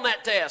A on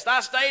that test.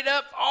 I stayed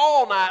up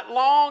all night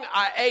long.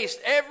 I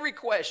aced every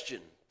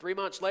question. 3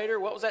 months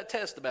later, what was that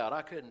test about?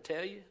 I couldn't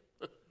tell you.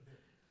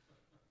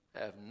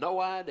 I have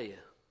no idea.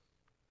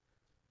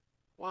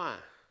 Why?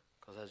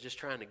 Because I was just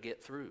trying to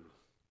get through.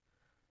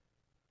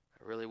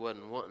 I really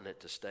wasn't wanting it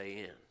to stay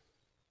in.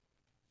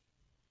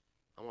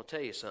 I'm going to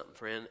tell you something,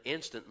 friend.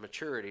 Instant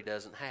maturity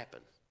doesn't happen.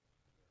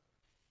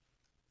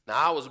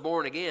 Now, I was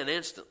born again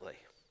instantly.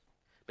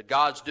 But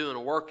God's doing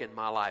a work in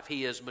my life.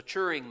 He is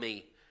maturing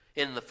me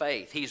in the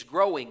faith. He's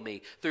growing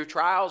me through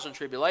trials and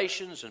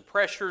tribulations and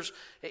pressures.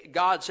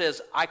 God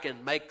says, I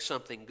can make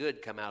something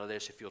good come out of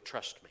this if you'll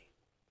trust me.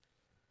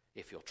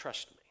 If you'll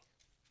trust me.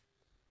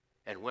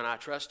 And when I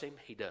trust Him,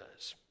 He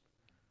does.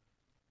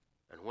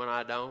 And when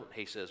I don't,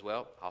 He says,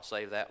 well, I'll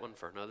save that one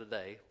for another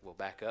day. We'll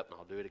back up and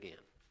I'll do it again.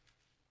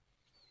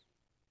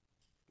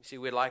 You see,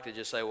 we'd like to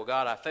just say, well,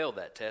 God, I failed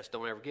that test.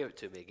 Don't ever give it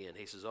to me again.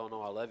 He says, oh,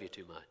 no, I love you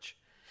too much.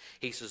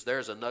 He says,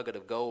 there's a nugget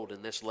of gold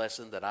in this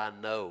lesson that I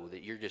know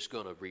that you're just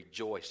going to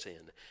rejoice in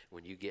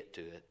when you get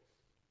to it.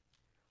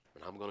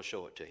 And I'm going to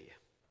show it to you.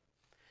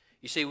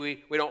 You see,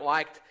 we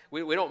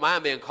don't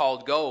mind being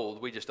called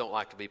gold. We just don't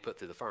like to be put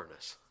through the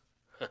furnace.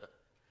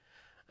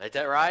 Ain't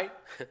that right?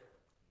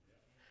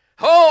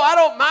 Oh, I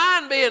don't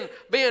mind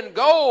being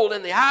gold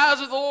in the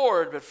eyes of the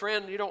Lord. But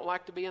friend, you don't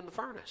like to be in the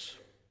furnace.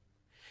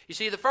 You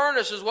see, the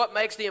furnace is what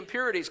makes the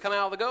impurities come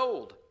out of the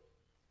gold.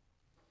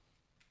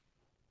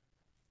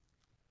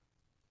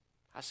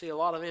 I see a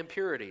lot of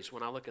impurities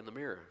when I look in the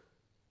mirror.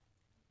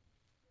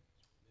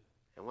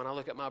 And when I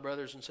look at my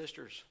brothers and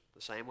sisters,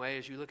 the same way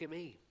as you look at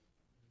me.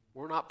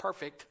 We're not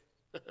perfect.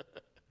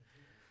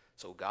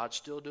 So God's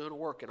still doing a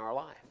work in our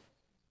life.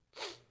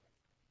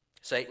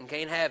 Satan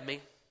can't have me.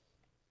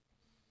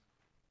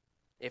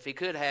 If he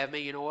could have me,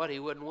 you know what? He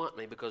wouldn't want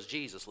me because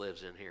Jesus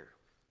lives in here.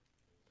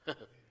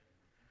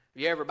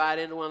 You ever bite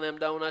into one of them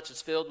donuts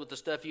that's filled with the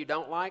stuff you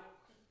don't like?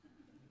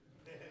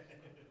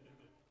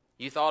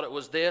 You thought it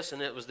was this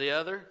and it was the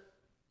other?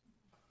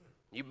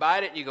 You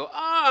bite it and you go,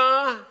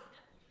 Well,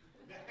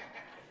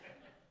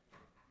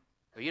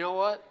 you know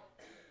what?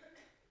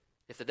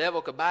 If the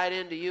devil could bite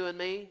into you and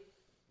me,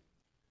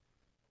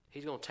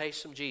 he's going to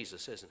taste some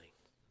Jesus, isn't he?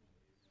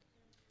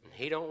 And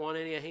he don't want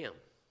any of him.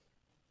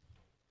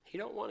 He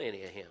don't want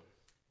any of him.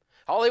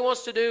 All he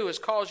wants to do is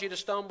cause you to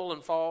stumble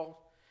and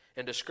fall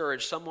and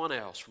discourage someone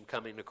else from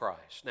coming to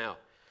Christ. Now,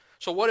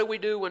 so what do we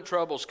do when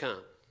troubles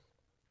come?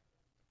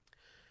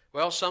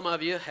 Well, some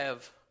of you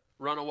have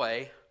run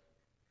away.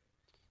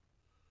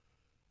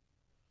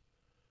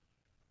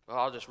 Well,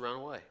 I'll just run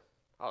away.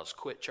 I'll just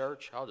quit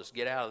church. I'll just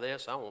get out of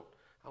this.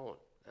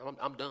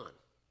 I'm done.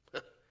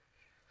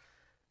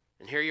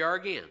 And here you are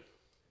again.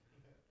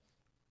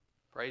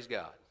 Praise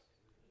God.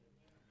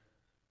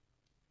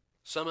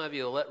 Some of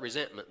you will let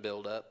resentment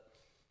build up.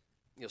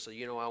 You'll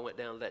say, I went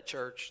down to that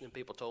church and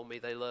people told me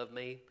they loved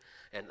me.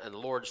 And the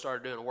Lord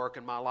started doing a work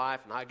in my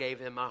life and I gave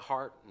him my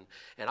heart.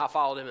 And I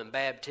followed him in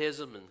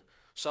baptism. And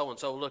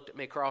so looked at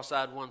me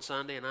cross-eyed one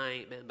Sunday and I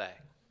ain't been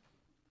back.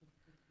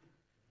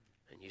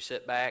 And you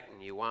sit back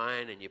and you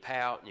whine and you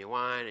pout and you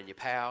whine and you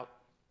pout.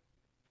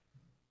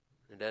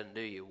 It doesn't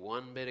do you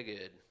one bit of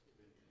good.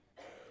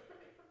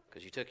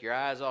 Because you took your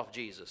eyes off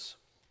Jesus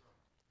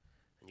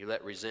and you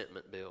let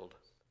resentment build.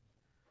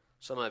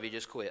 Some of you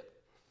just quit.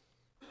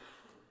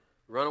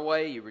 Run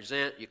away, you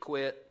resent, you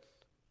quit.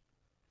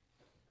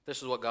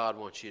 This is what God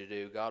wants you to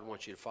do. God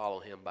wants you to follow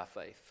him by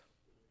faith.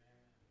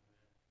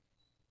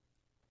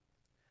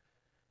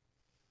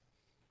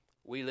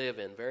 We live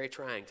in very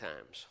trying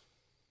times.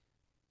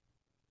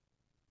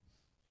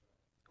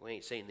 We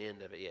ain't seen the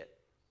end of it yet.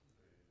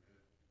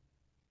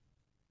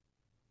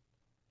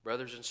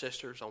 Brothers and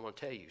sisters, I want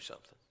to tell you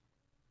something.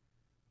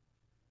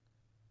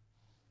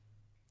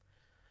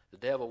 The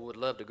devil would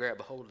love to grab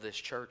a hold of this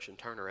church and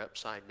turn her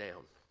upside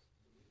down.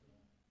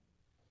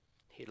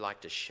 He'd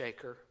like to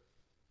shake her.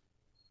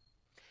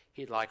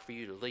 He'd like for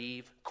you to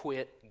leave,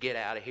 quit, get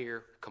out of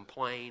here,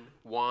 complain,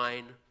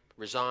 whine,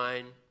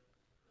 resign.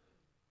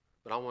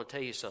 But I want to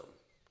tell you something.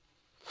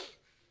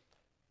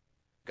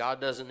 God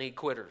doesn't need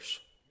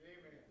quitters.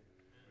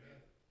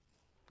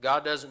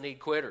 God doesn't need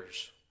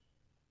quitters.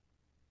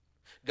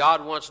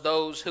 God wants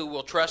those who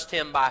will trust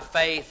him by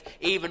faith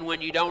even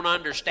when you don't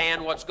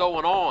understand what's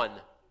going on.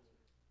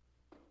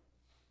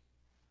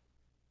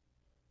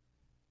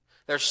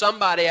 There's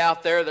somebody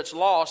out there that's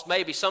lost,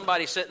 maybe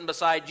somebody sitting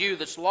beside you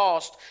that's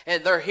lost,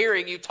 and they're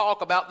hearing you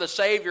talk about the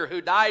Savior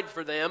who died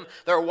for them.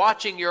 They're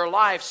watching your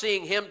life,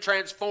 seeing him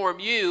transform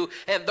you,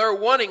 and they're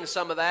wanting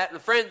some of that.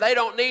 And friend, they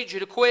don't need you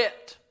to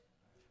quit.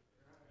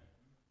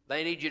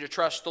 They need you to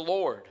trust the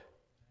Lord.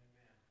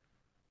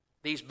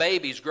 These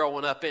babies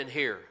growing up in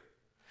here,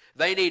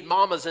 they need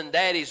mamas and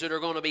daddies that are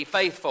going to be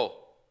faithful,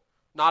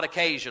 not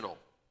occasional.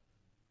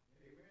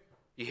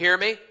 You hear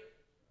me?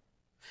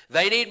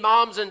 They need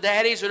moms and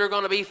daddies that are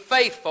going to be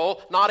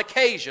faithful, not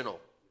occasional.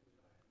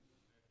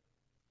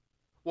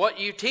 What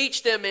you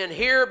teach them in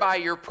here by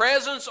your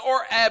presence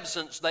or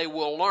absence, they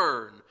will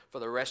learn for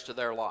the rest of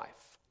their life.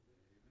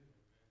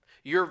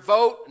 Your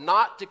vote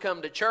not to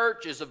come to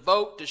church is a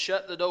vote to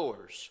shut the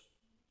doors.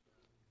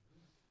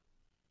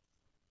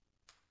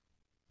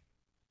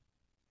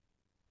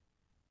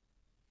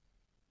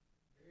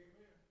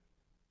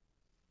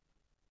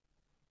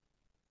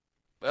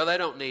 Well, they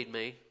don't need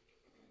me.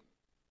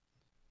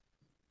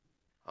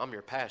 I'm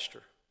your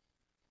pastor.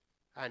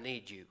 I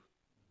need you.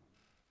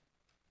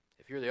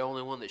 If you're the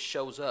only one that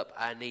shows up,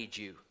 I need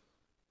you.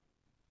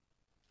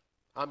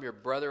 I'm your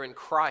brother in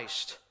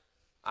Christ.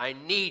 I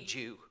need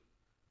you.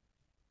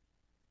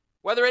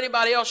 Whether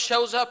anybody else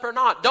shows up or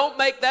not, don't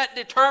make that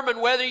determine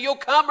whether you'll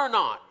come or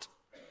not.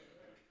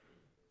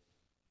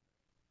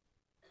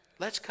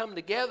 Let's come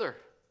together,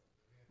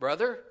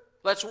 brother.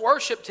 Let's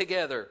worship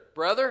together,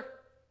 brother,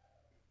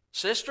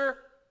 sister.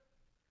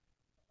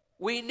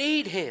 We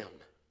need him.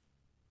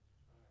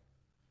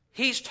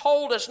 He's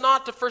told us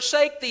not to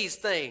forsake these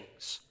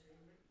things.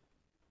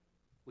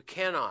 We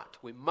cannot,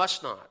 we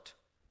must not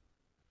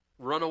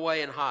run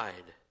away and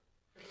hide.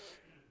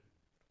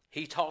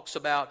 He talks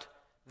about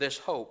this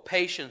hope.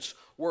 Patience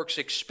works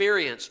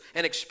experience,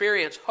 and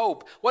experience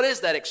hope. What is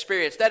that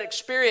experience? That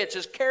experience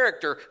is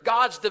character.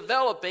 God's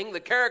developing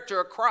the character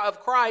of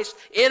Christ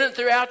in and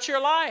throughout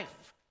your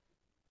life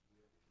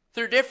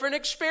through different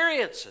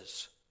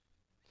experiences.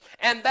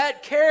 And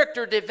that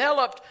character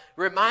developed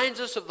reminds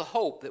us of the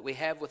hope that we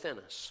have within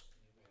us.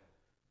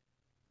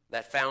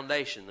 That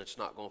foundation that's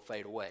not going to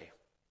fade away.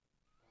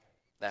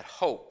 That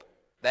hope,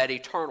 that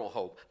eternal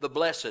hope, the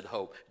blessed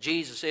hope.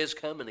 Jesus is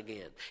coming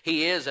again.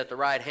 He is at the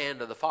right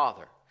hand of the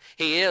Father.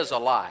 He is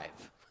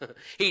alive.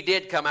 He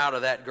did come out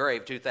of that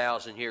grave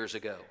 2,000 years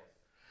ago.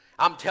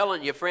 I'm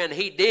telling you, friend,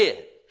 he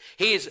did.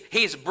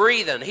 He's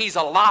breathing. He's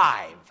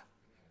alive.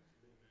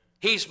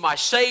 He's my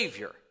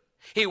Savior.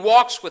 He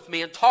walks with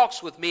me and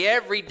talks with me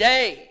every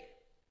day.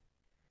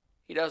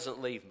 He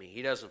doesn't leave me.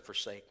 He doesn't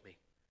forsake me.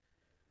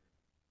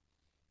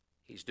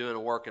 He's doing a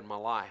work in my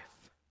life,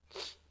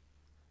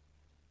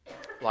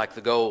 like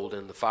the gold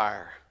in the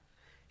fire.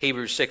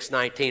 Hebrews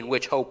 6:19,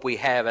 which hope we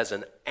have as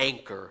an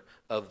anchor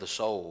of the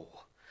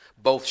soul,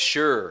 both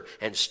sure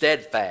and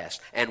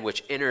steadfast, and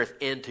which entereth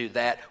into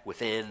that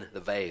within the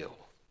veil.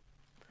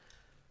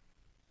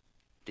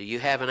 Do you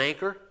have an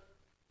anchor?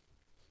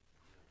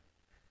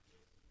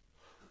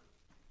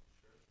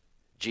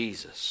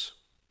 Jesus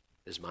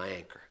is my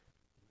anchor.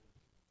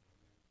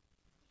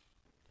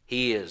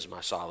 He is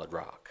my solid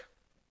rock.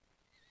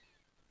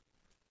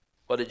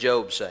 What did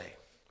Job say?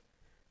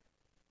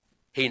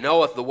 He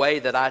knoweth the way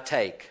that I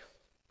take.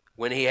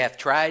 When he hath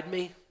tried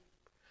me,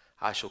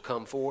 I shall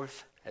come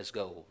forth as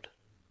gold.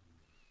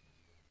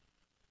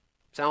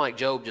 Sound like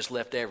Job just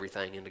left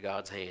everything into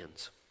God's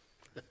hands.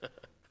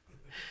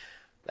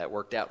 That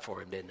worked out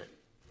for him, didn't it?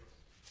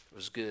 It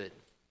was good.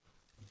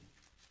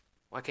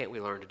 Why can't we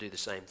learn to do the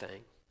same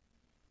thing?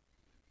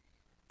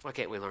 Why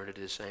can't we learn to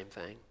do the same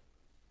thing?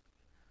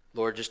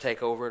 Lord, just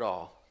take over it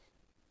all.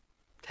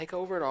 Take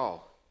over it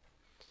all.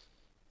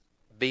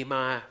 Be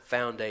my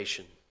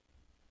foundation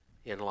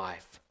in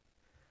life.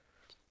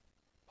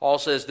 Paul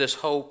says this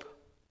hope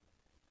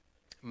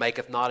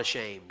maketh not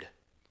ashamed.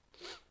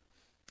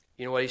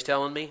 You know what he's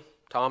telling me,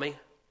 Tommy?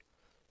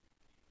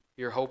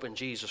 Your hope in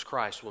Jesus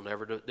Christ will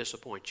never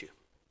disappoint you.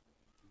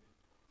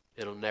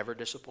 It'll never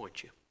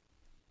disappoint you.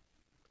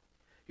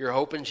 Your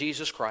hope in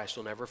Jesus Christ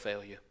will never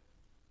fail you.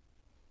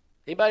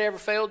 Anybody ever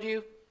failed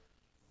you?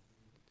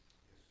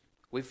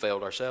 We've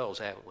failed ourselves,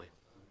 haven't we?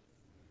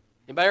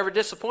 Anybody ever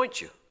disappoint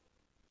you?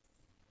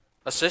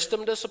 A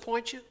system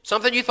disappoint you?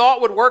 Something you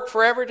thought would work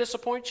forever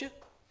disappoint you?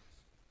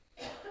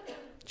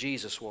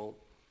 Jesus won't.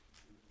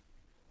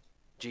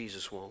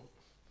 Jesus won't.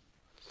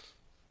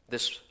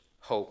 This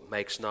hope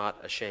makes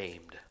not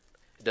ashamed.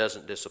 It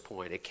doesn't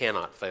disappoint. It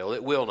cannot fail.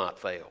 It will not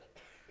fail.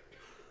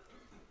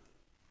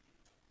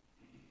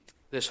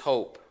 This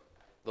hope,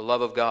 the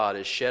love of God,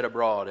 is shed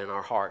abroad in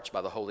our hearts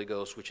by the Holy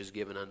Ghost, which is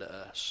given unto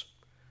us.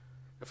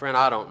 Now, friend,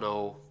 I don't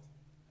know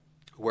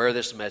where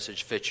this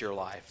message fits your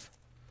life,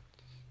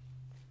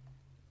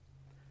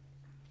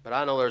 but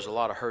I know there's a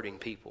lot of hurting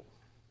people.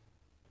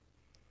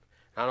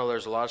 I know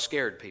there's a lot of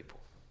scared people.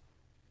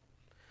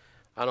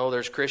 I know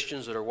there's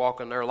Christians that are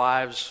walking their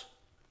lives,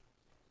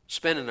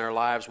 spending their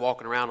lives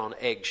walking around on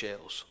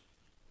eggshells.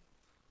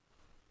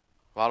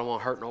 Well, I don't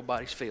want to hurt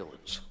nobody's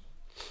feelings.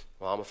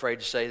 Well, I'm afraid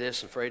to say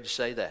this and afraid to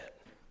say that.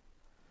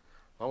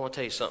 I want to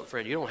tell you something,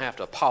 friend. You don't have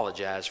to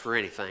apologize for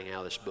anything out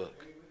of this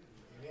book.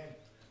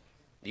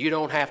 You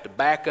don't have to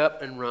back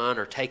up and run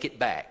or take it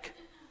back.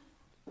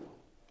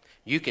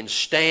 You can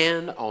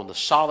stand on the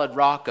solid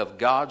rock of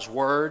God's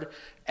Word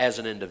as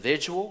an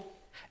individual,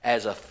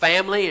 as a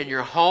family in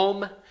your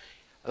home.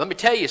 Let me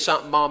tell you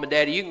something, Mom and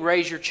Daddy. You can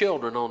raise your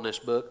children on this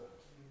book.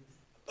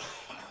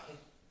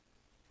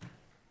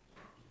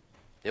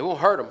 It won't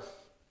hurt them.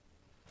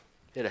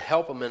 It'll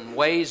help them in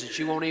ways that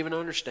you won't even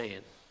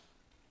understand.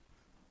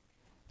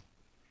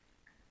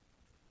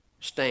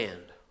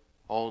 Stand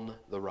on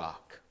the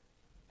rock.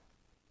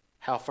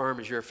 How firm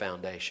is your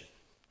foundation?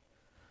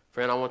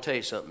 Friend, I want to tell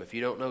you something. If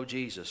you don't know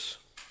Jesus,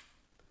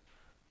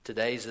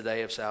 today's the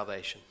day of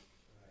salvation.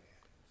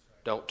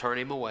 Don't turn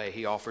him away.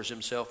 He offers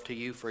himself to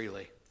you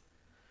freely.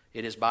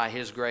 It is by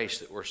his grace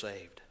that we're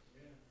saved.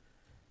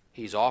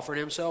 He's offered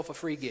himself a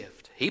free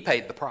gift. He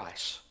paid the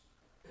price.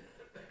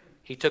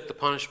 He took the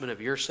punishment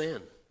of your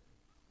sin.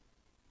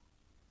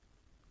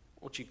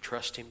 Won't you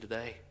trust him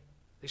today?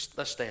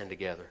 Let's stand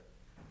together.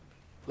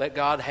 Let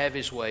God have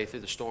his way through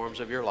the storms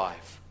of your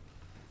life.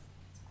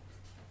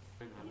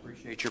 I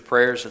appreciate your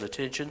prayers and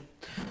attention.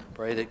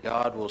 Pray that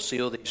God will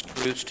seal these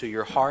truths to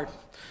your heart,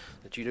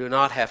 that you do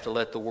not have to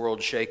let the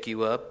world shake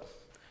you up,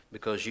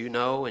 because you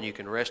know and you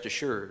can rest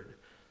assured,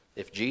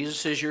 if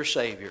Jesus is your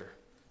Savior,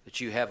 that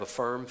you have a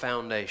firm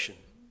foundation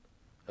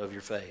of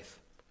your faith.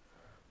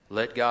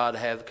 Let God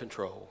have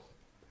control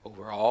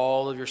over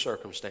all of your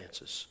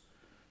circumstances.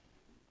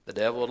 The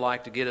devil would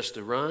like to get us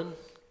to run.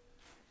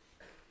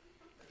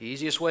 The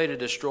easiest way to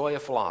destroy a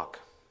flock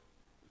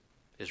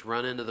is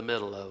run into the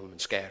middle of them and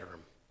scatter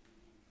them.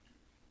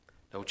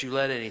 Don't you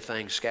let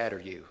anything scatter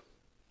you.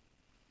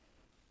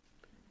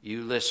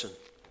 You listen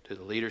to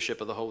the leadership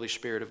of the Holy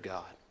Spirit of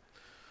God.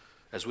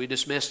 As we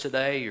dismiss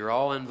today, you're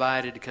all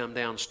invited to come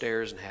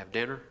downstairs and have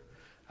dinner.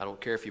 I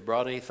don't care if you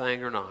brought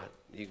anything or not.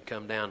 You can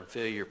come down and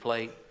fill your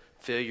plate,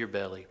 fill your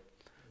belly,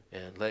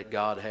 and let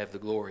God have the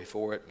glory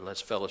for it, and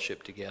let's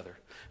fellowship together.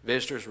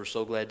 Visitors, we're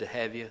so glad to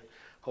have you.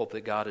 Hope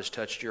that God has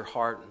touched your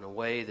heart in a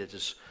way that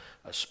is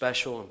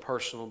special and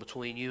personal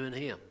between you and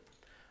him.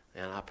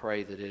 And I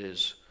pray that it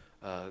is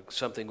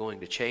something going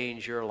to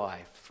change your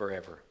life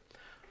forever.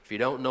 If you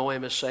don't know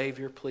him as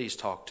Savior, please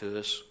talk to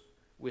us.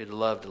 We'd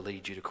love to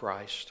lead you to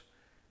Christ.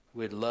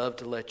 We'd love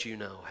to let you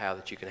know how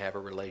that you can have a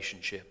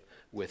relationship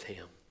with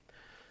him.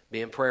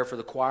 Be in prayer for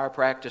the choir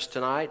practice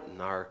tonight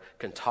and our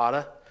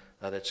cantata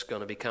that's going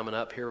to be coming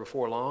up here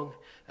before long.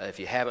 If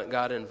you haven't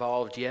got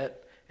involved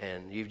yet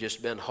and you've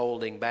just been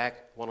holding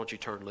back, why don't you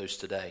turn loose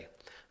today?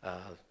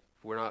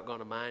 We're not going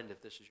to mind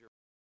if this is your